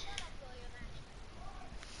 actually.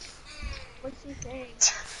 What's he saying?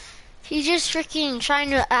 He's just freaking trying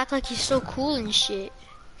to act like he's so cool and shit.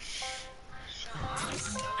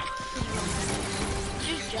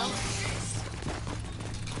 Just jealous.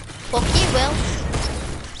 Fuck you, Will.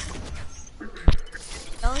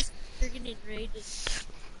 Jealous. You're getting raided.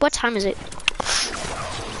 What time is it?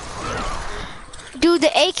 Dude, the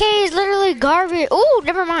AK is literally garbage. Oh,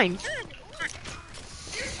 never mind.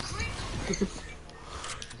 Does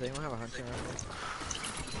anyone have a hunting rifle?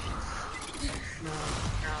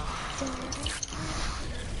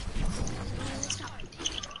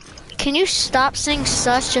 Can you stop saying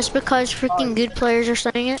sus just because freaking good players are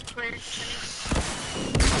saying it?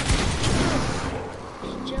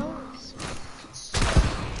 Jealous.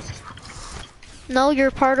 No, you're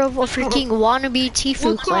part of a freaking wannabe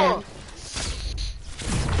Tifu clan.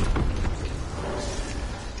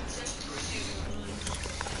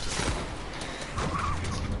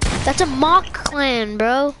 That's a mock clan,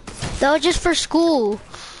 bro. That was just for school.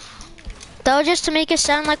 That was just to make it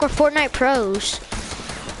sound like we're Fortnite pros.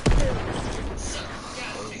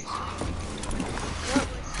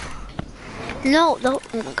 No, oh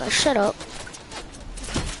my gosh, shut up.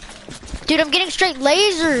 Dude, I'm getting straight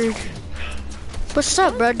lasered. What's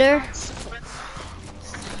up, brother?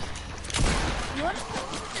 You want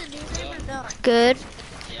to do them or no? Good.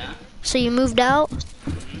 So you moved out?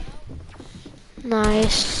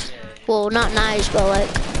 Nice. Well, not nice, but like...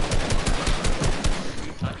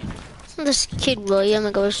 This kid William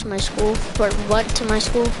that goes to my school, or went to my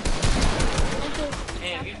school.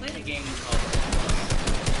 Hey, have you played a game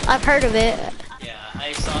called I've heard of it. Yeah,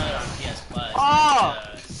 I saw it on PS Plus. Oh!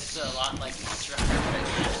 It's a lot like Monster Hunter, but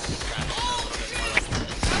it's graphics are a little bit more like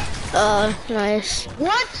this. Nice.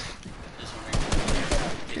 What? This one right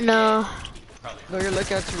here. No. Probably. No, you're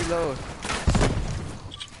looking to reload.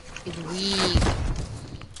 It's weak.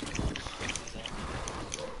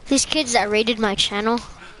 These kids that raided my channel.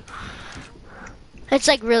 It's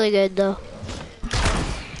like really good though.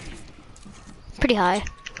 Pretty high.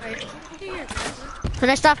 And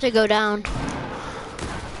I stopped to go down.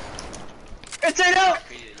 It's it out.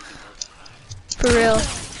 For real.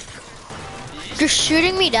 You're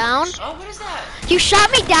shooting me down? Oh, what is that? You shot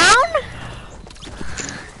me down?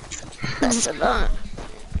 That's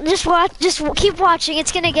just watch, just keep watching.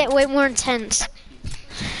 It's gonna get way more intense.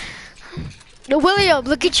 No, William,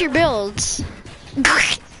 look at your builds.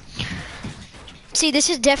 See, this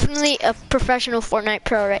is definitely a professional Fortnite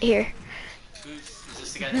pro right here. Is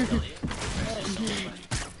this the guy that killed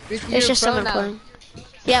you? It's just someone playing.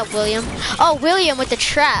 Yeah, William. Oh, William with the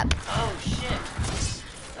trap. Oh, shit.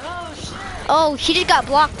 Oh, shit. Oh, he just got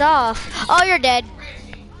blocked off. Oh, you're dead.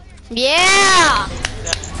 Yeah!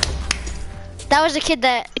 That was the kid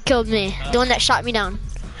that killed me. The one that shot me down.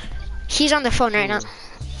 He's on the phone right now.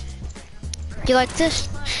 You like this?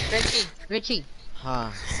 Richie.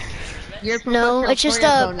 Huh. You're No, professional it's just Fortnite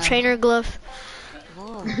a pro now. trainer glove.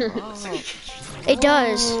 Oh, It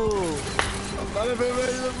does.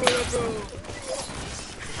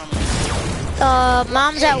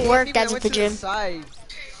 Mom's at work, dad's at the gym.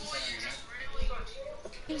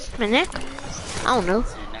 My neck? I don't know.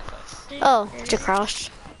 Your necklace. Oh, it's a cross.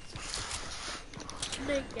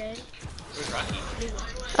 Okay. Where's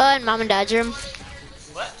Rocky? In mom and dad's room.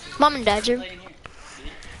 What? Mom and dad's room. Played in here.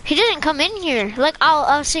 He doesn't come in here. Like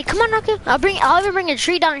I'll say, come on, Rocky. I'll even bring a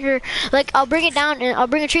tree down here. Like I'll bring it down and I'll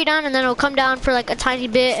bring a tree down and then it'll come down for like a tiny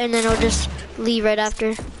bit and then it'll just leave right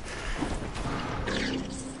after.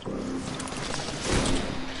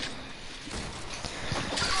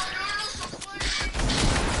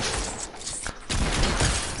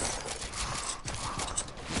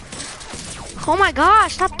 Oh my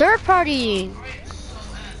gosh, stop third partying.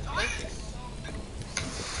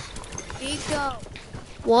 Nico.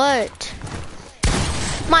 What?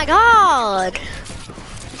 My God.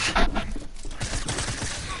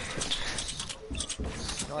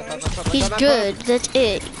 He's good. That's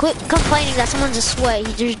it. Quit complaining that someone's a sweat.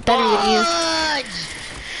 He's just better than you.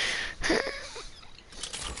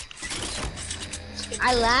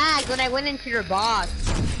 I lagged when I went into your box.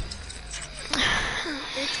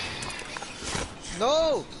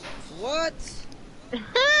 No! What?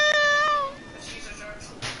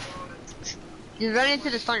 Just run into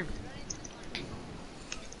the storm.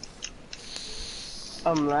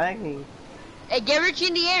 I'm lagging. Hey, get Richie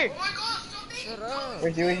in the air. Shut up.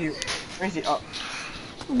 Where's he? Where's he? Where's he? Oh.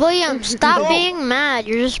 William, stop No. being mad.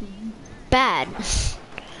 You're just bad.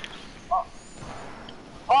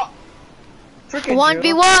 Oh. Freaking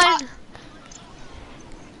 1v1.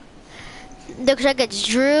 Looks like it's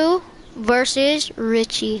Drew versus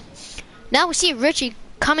Richie. Now we see Richie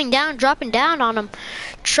coming down, dropping down on him,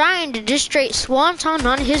 trying to just straight swanton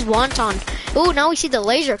on his wonton. Ooh, now we see the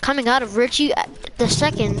laser coming out of Richie at the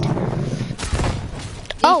second.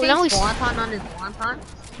 Oh, now we wonton on his wonton.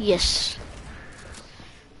 Yes.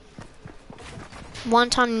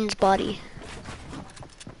 Wonton in his body.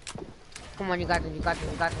 Come on, you got this. You got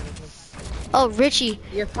this. You got this. Oh, Richie.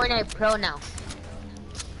 You're Fortnite Pro now.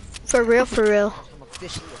 For real, for real. I'm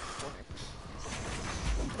officially a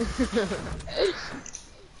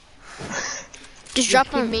Just drop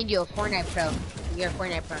him. made you a Fortnite Pro. You're a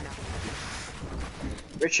Fortnite Pro now.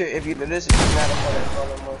 Richard, if you do this, it's not a Fortnite Pro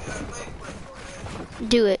no more.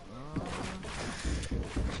 Do it.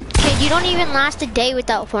 Okay, you don't even last a day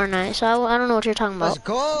without Fortnite, so I don't know what you're talking Let's about.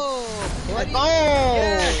 go! Let's buddy. go!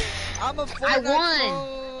 Yes. I'm a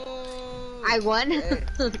Fortnite I won.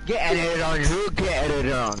 Pro. Get edited on. Who get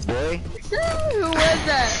edited on, boy? Who was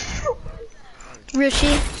that?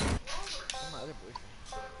 Richie.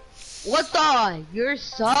 What the? You're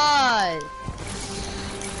sus. I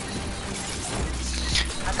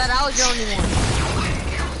thought I was the only one.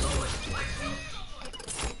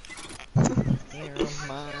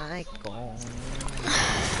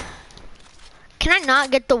 Can I not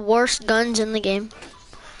get the worst guns in the game?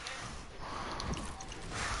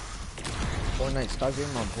 Fortnite, stop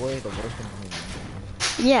giving my boy the worst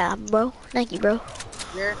one. Yeah, bro. Thank you, bro.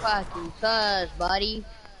 You're fucking sus, buddy.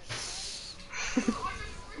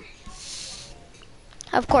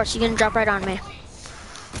 Of course, you're gonna drop right on me.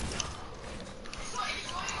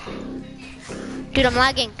 Dude, I'm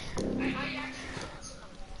lagging.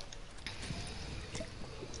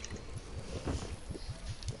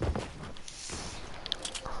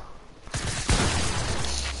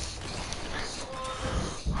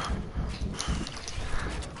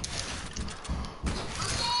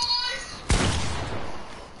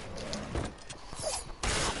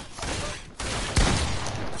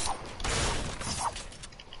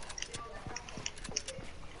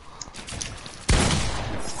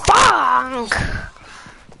 Bonk!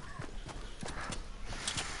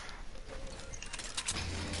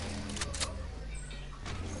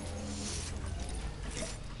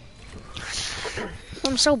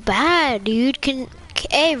 I'm so bad, dude.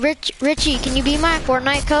 Hey, Richie, can you be my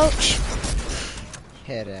Fortnite coach?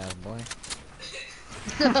 Head out, boy.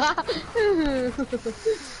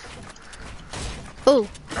 Oh,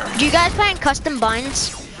 do you guys play in custom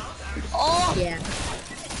binds? Oh! Yeah.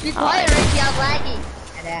 Be quiet, Richie, I'm lagging.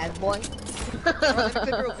 That ass boy.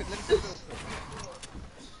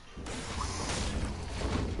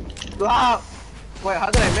 Wow. Wait, how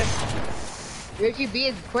did I miss? Richie be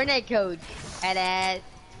his Fortnite coach. That ass.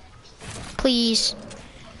 Please.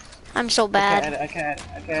 I'm so bad. I can't.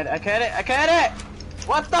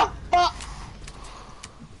 What the fuck?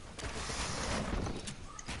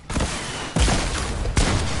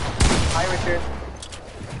 Hi, Richard.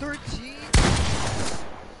 13.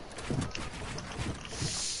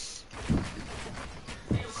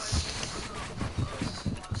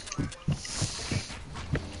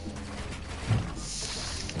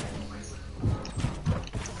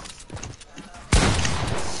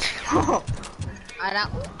 I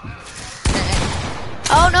don't.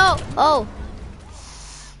 Oh no! Oh.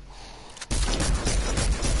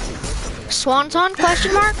 Swanton?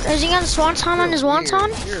 Question mark? Is he got a swanton on his wonton?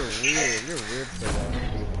 You're weird for that.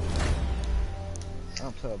 I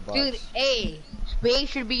don't play a box. Dude, hey, Spade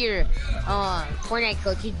should be your Fortnite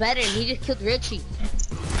coach. He's better. He just killed Richie.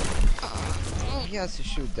 He has to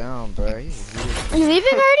shoot down, bro. He's weird. Are you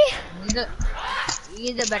leaving already?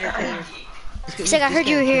 He's a better player. He's like, I heard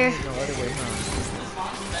you were here. No other way, huh?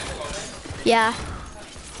 Yeah.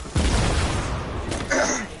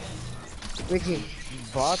 Richie,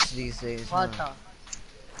 Bots these days. what Huh?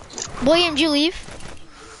 the? William, did you leave?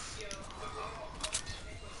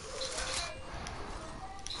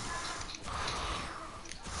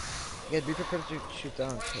 Yeah, be prepared to shoot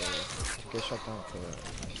down to get shot down to.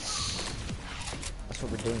 That's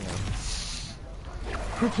that's what we're doing now.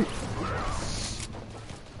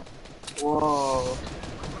 Whoa.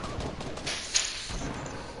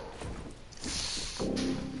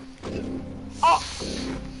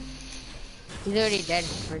 He's already dead.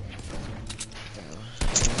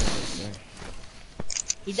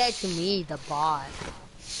 He died to me, the boss.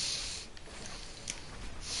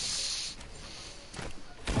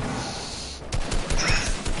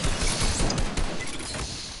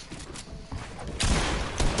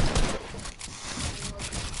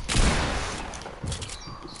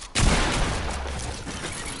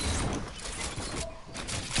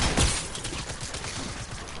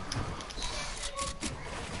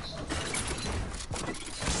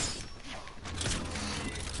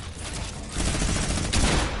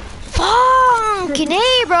 Fucking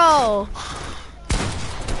A, bro.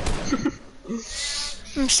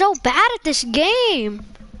 I'm so bad at this game.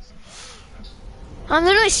 I'm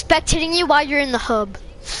literally spectating you while you're in the hub.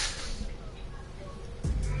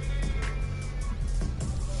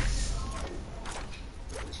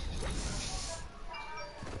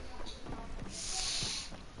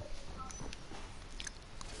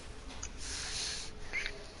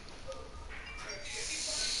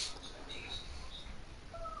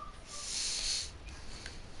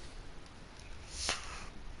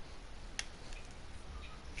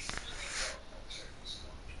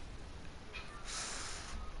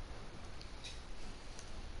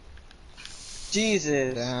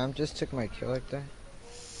 Jesus. Damn, just took my kill like that.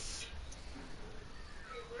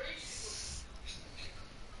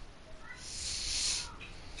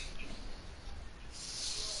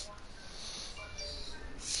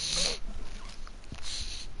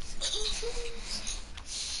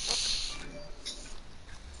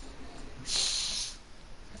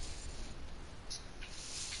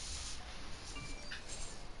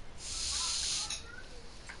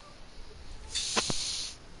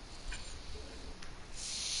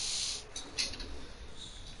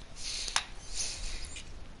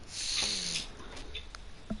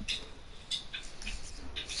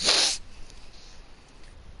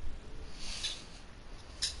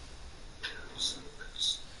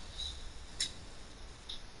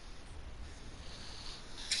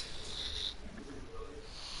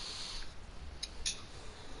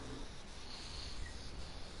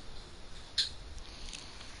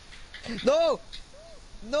 No!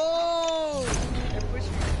 No! It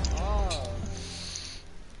pushed me off.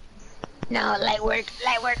 No, light work,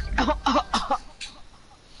 light work.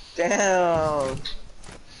 Damn.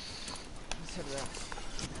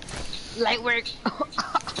 Light work.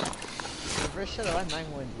 Reverse shut up, I'm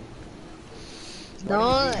 9-1. No,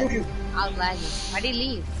 I was lagging. Why'd he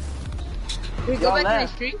leave? Did we go Y'all back to the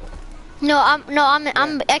left. street?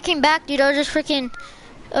 I came back, dude. I was just freaking,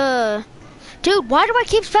 dude, why do I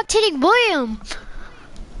keep spectating William?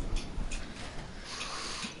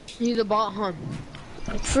 He's a bot, huh?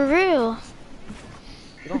 For real.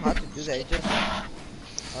 You don't have to do that, it just,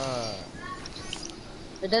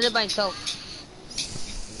 It does it by itself.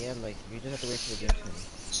 yeah, like, you just have to wait for the game to finish.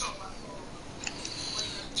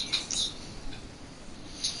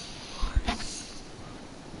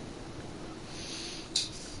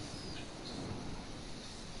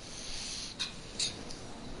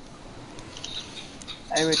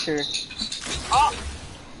 Hey, Richard.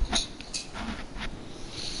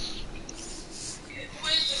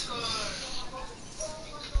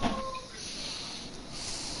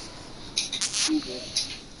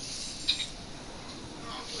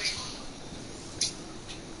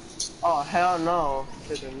 Oh, hell no.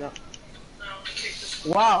 No.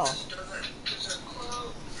 Wow.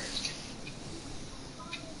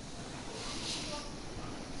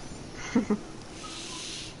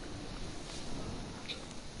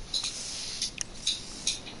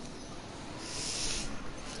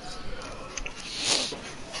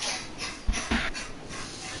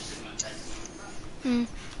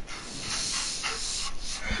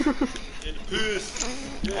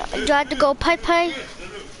 Do I have to go pie? The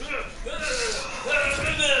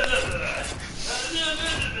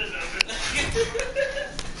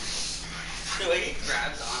way he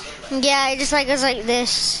grabs onto it, Yeah, it just like goes like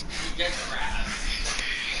this. he gets grabbed.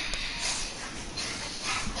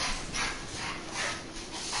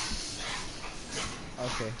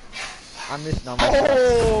 Okay. I'm missing all my shots.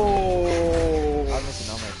 Oh. I'm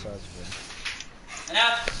missing all my shots, bro.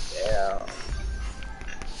 Enough. Yeah.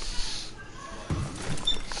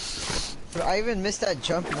 Bro, I even missed that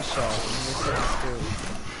jumping shot.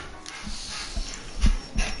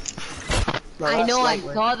 No, I that's know, I light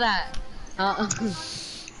work. saw that.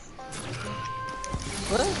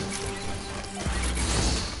 What?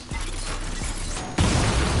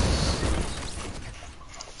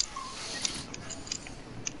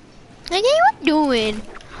 like, hey, what doing?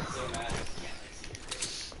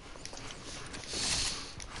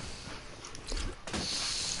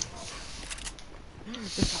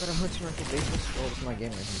 This is gonna hurt you for baseless. Oh, this is my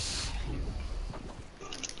game right here.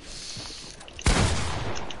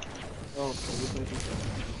 Oh, okay, we can do that.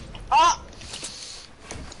 Ah!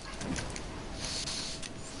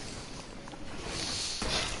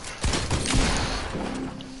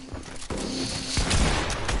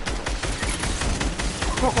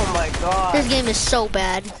 Oh my god. This game is so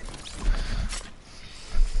bad.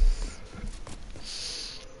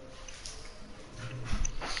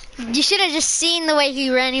 You should have just seen the way he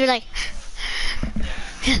ran. He was like,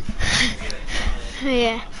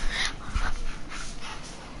 yeah.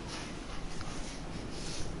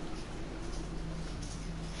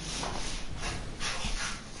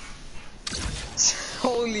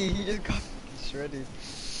 Holy, he just got shredded.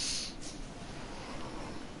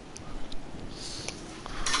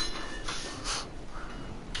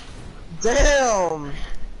 Damn!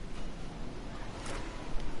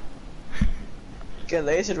 Get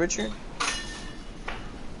lasered, Richard.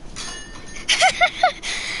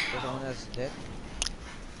 There's one that's dead.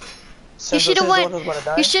 You should have went.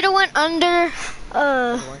 You should have went under.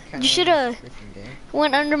 You should have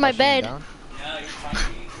went under my bed. No, you're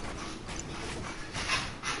fine.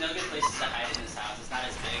 No good places to hide in this house. It's not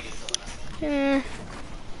as big as the last one.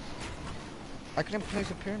 I couldn't place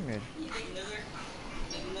a pyramid.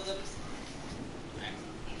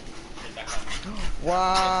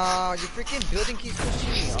 Wow, your freaking building keeps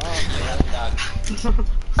pushing me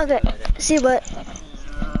off, Okay. See what?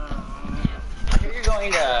 I hear you're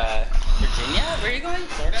going to Virginia? Where are you going?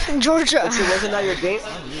 Florida? Georgia. Richard, wasn't that your game?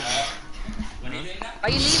 When are you doing that? Are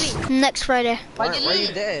you leaving? Next Friday. Why Why you are you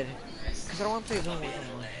leaving? dead? Because I don't want to play zone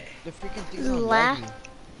anymore. The freaking thing's not La- laggy.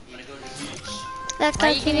 I'm gonna go to the beach. That's Why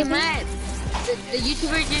are kind you getting mad? The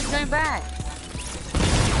YouTuber just joined back.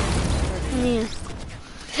 Yeah.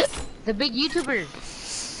 The big YouTuber.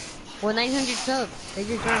 Well, 900 subs. They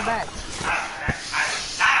just joined back.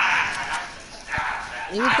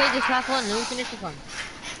 Let me play this last one. Let me finish this one.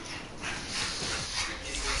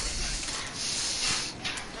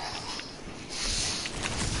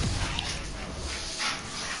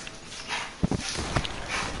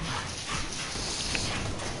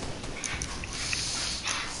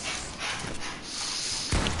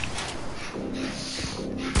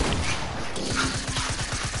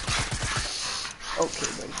 Okay,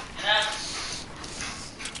 buddy.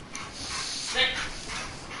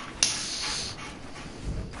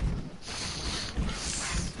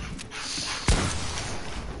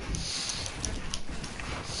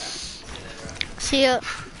 See ya.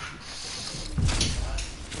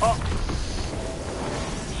 Oh,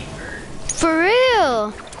 For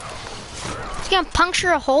real. It's gonna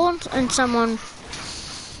puncture a hole in someone.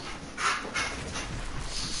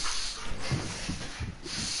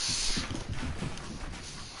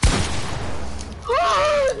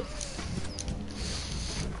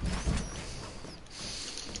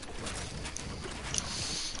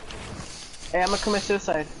 hey, I'm gonna commit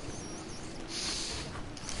suicide.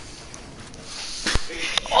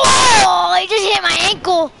 Oh, I just hit my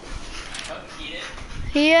ankle.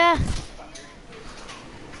 Yeah.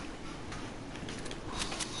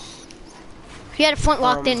 You had a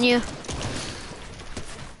flintlock, didn't you?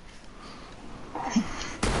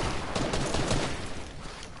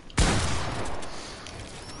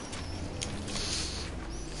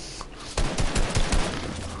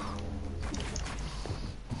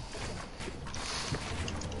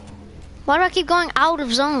 Why do I keep going out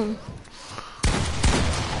of zone?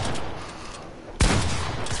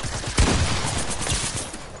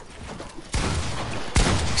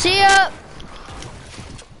 See ya!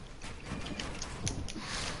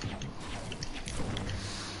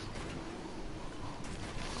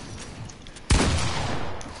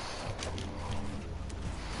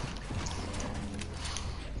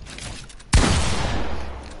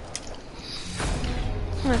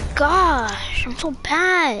 Oh my gosh, I'm so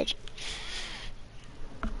bad.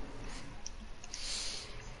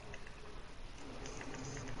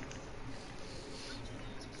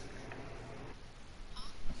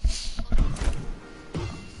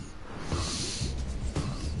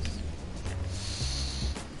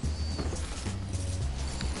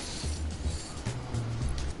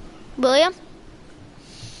 William?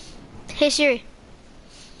 Hey Siri.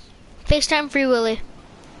 FaceTime Free Willy.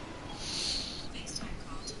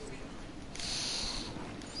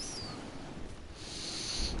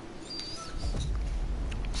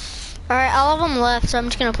 Alright, all of them left, so I'm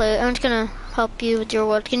just gonna play it. I'm just gonna help you with your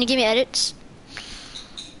world. Can you give me edits?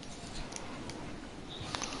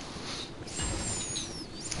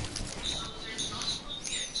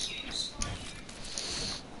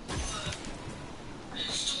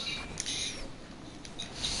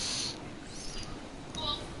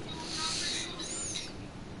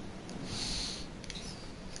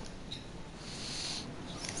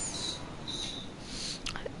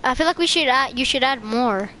 I feel like we should add. You should add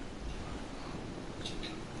more.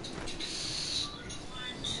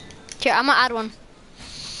 Here, I'm gonna add one.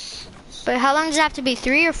 But how long does it have to be?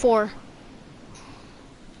 3 or 4?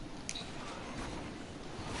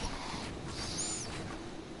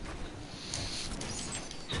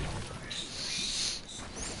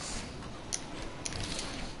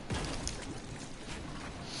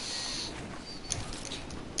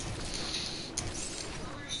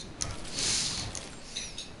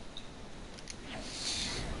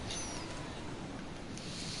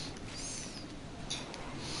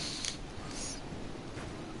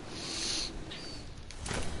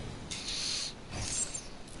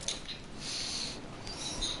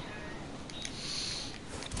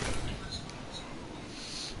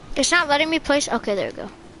 It's not letting me place. Okay, there we go.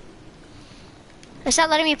 It's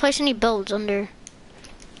not letting me place any builds under.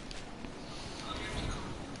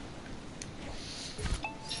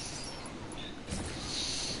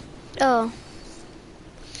 Oh.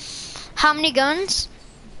 How many guns?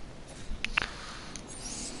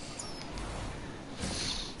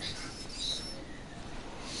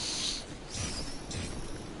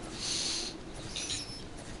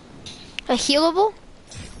 A healable?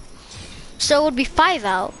 So it would be 5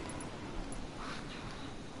 out.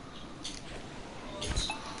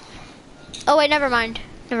 Oh wait, never mind.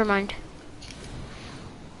 Never mind.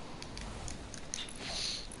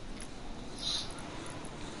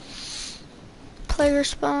 Player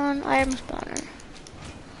spawn, item spawner.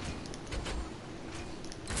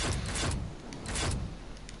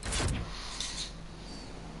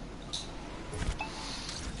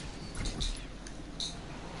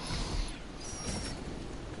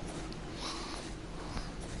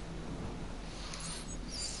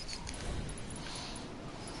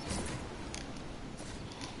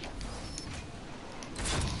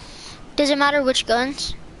 Does it matter which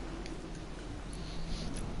guns?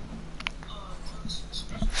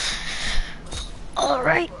 All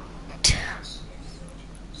right.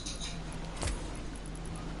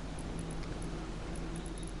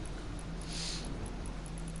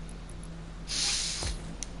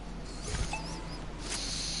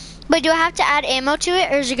 But do I have to add ammo to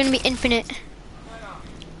it, or is it gonna be infinite?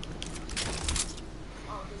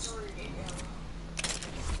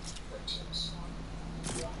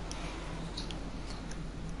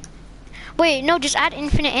 Wait, no, just add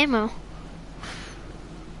infinite ammo.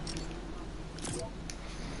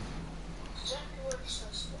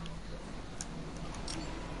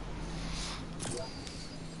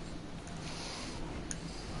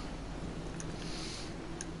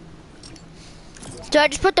 Do I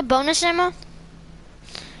just put the bonus ammo?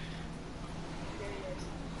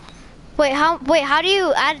 Wait, how do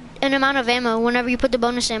you add an amount of ammo whenever you put the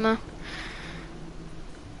bonus ammo?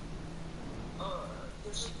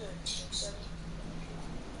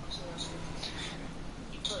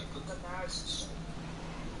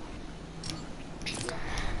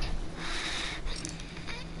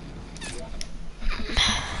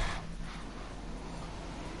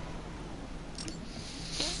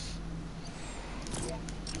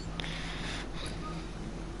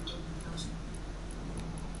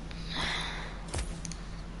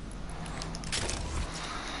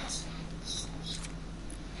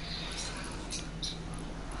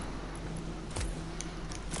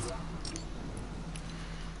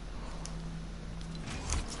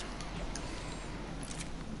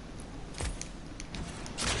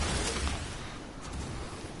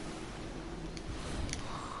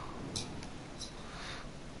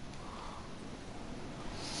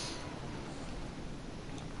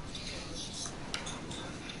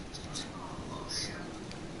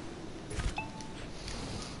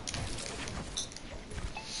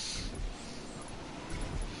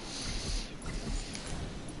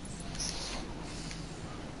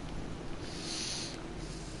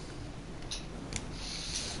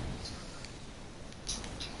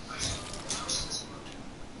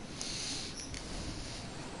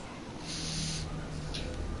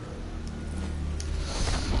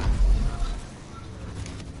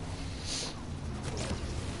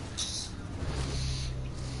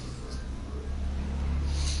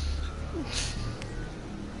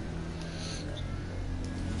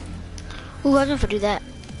 Ooh, I don't know if I do that.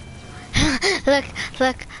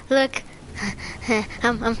 look.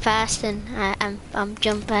 I'm fast and I'm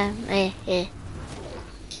jumping.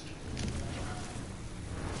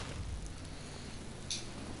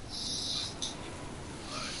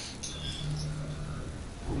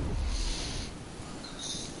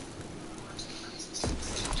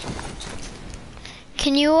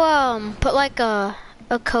 Can you put like a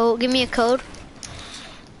code? Give me a code.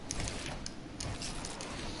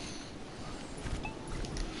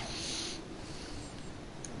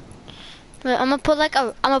 But I'm gonna put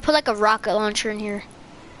like a rocket launcher in here.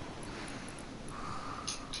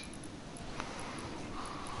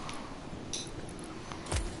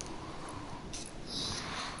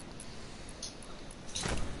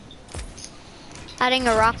 Adding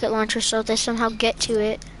a rocket launcher so if they somehow get to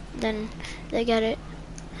it, then they get it.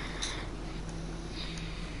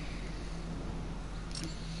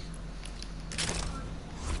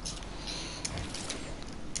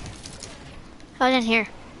 Oh, it's in here.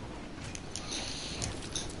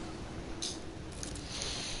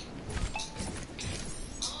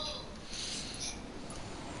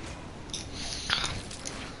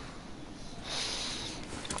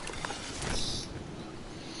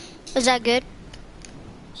 Is that good?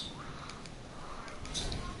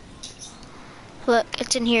 Look,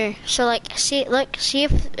 it's in here. So like, see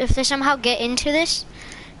if they somehow get into this,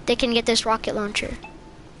 they can get this rocket launcher.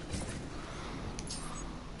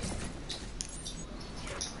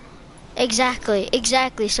 Exactly.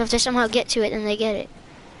 So if they somehow get to it, then they get it.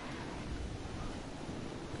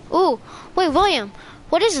 Ooh, wait, William,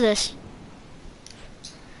 what is this?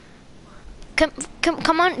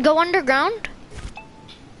 Come on, go underground.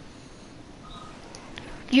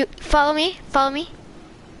 You follow me.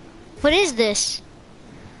 What is this?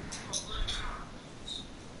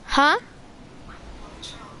 Huh?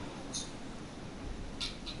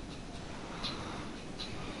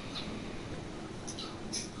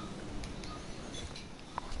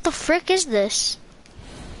 What the frick is this?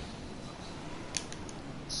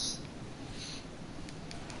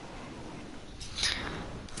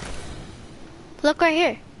 Look right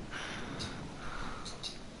here.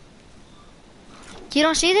 You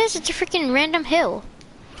don't see this? It's a freaking random hill.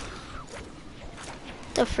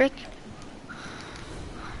 The frick?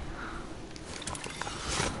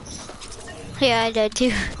 Yeah, I did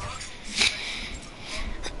too.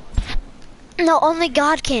 No, only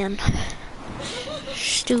God can.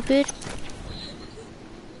 Stupid.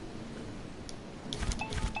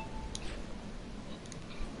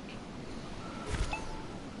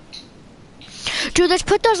 Dude, let's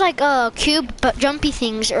put those like cube but jumpy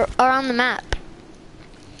things around the map.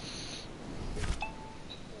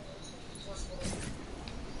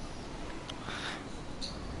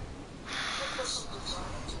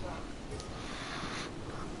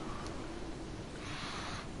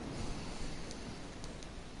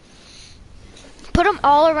 Put them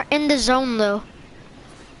all in the zone though.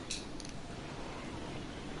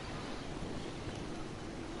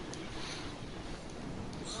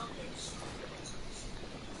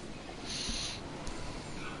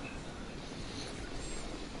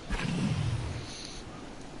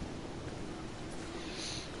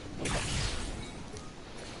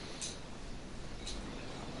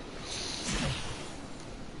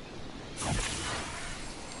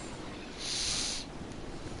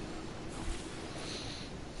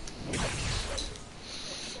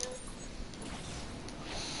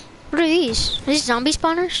 What are these? Are these zombie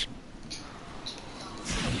spawners?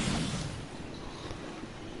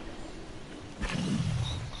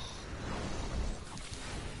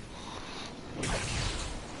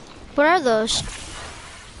 What are those?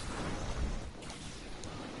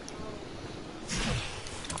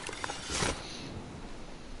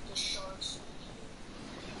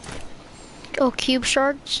 Oh, cube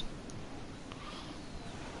shards?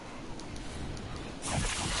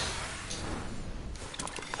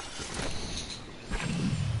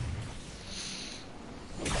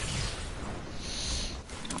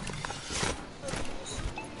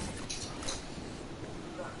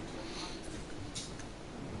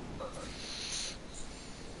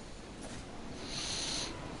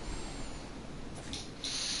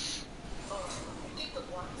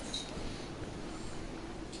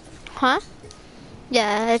 Huh?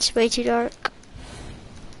 Yeah, it's way too dark.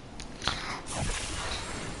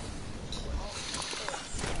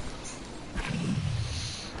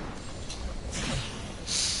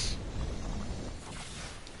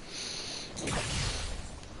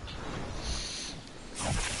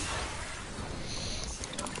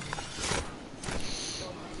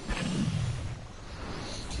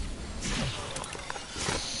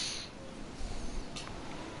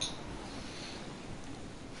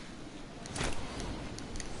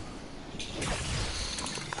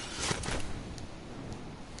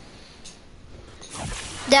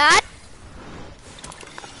 Dad?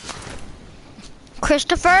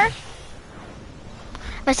 Christopher?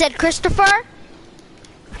 I said Christopher?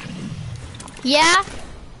 Yeah?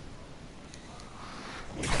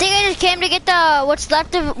 I think I just came to get the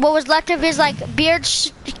what was left of his like beard,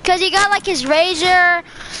 cause he got like his razor,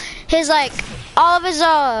 his like all of his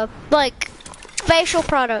like facial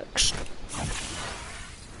products.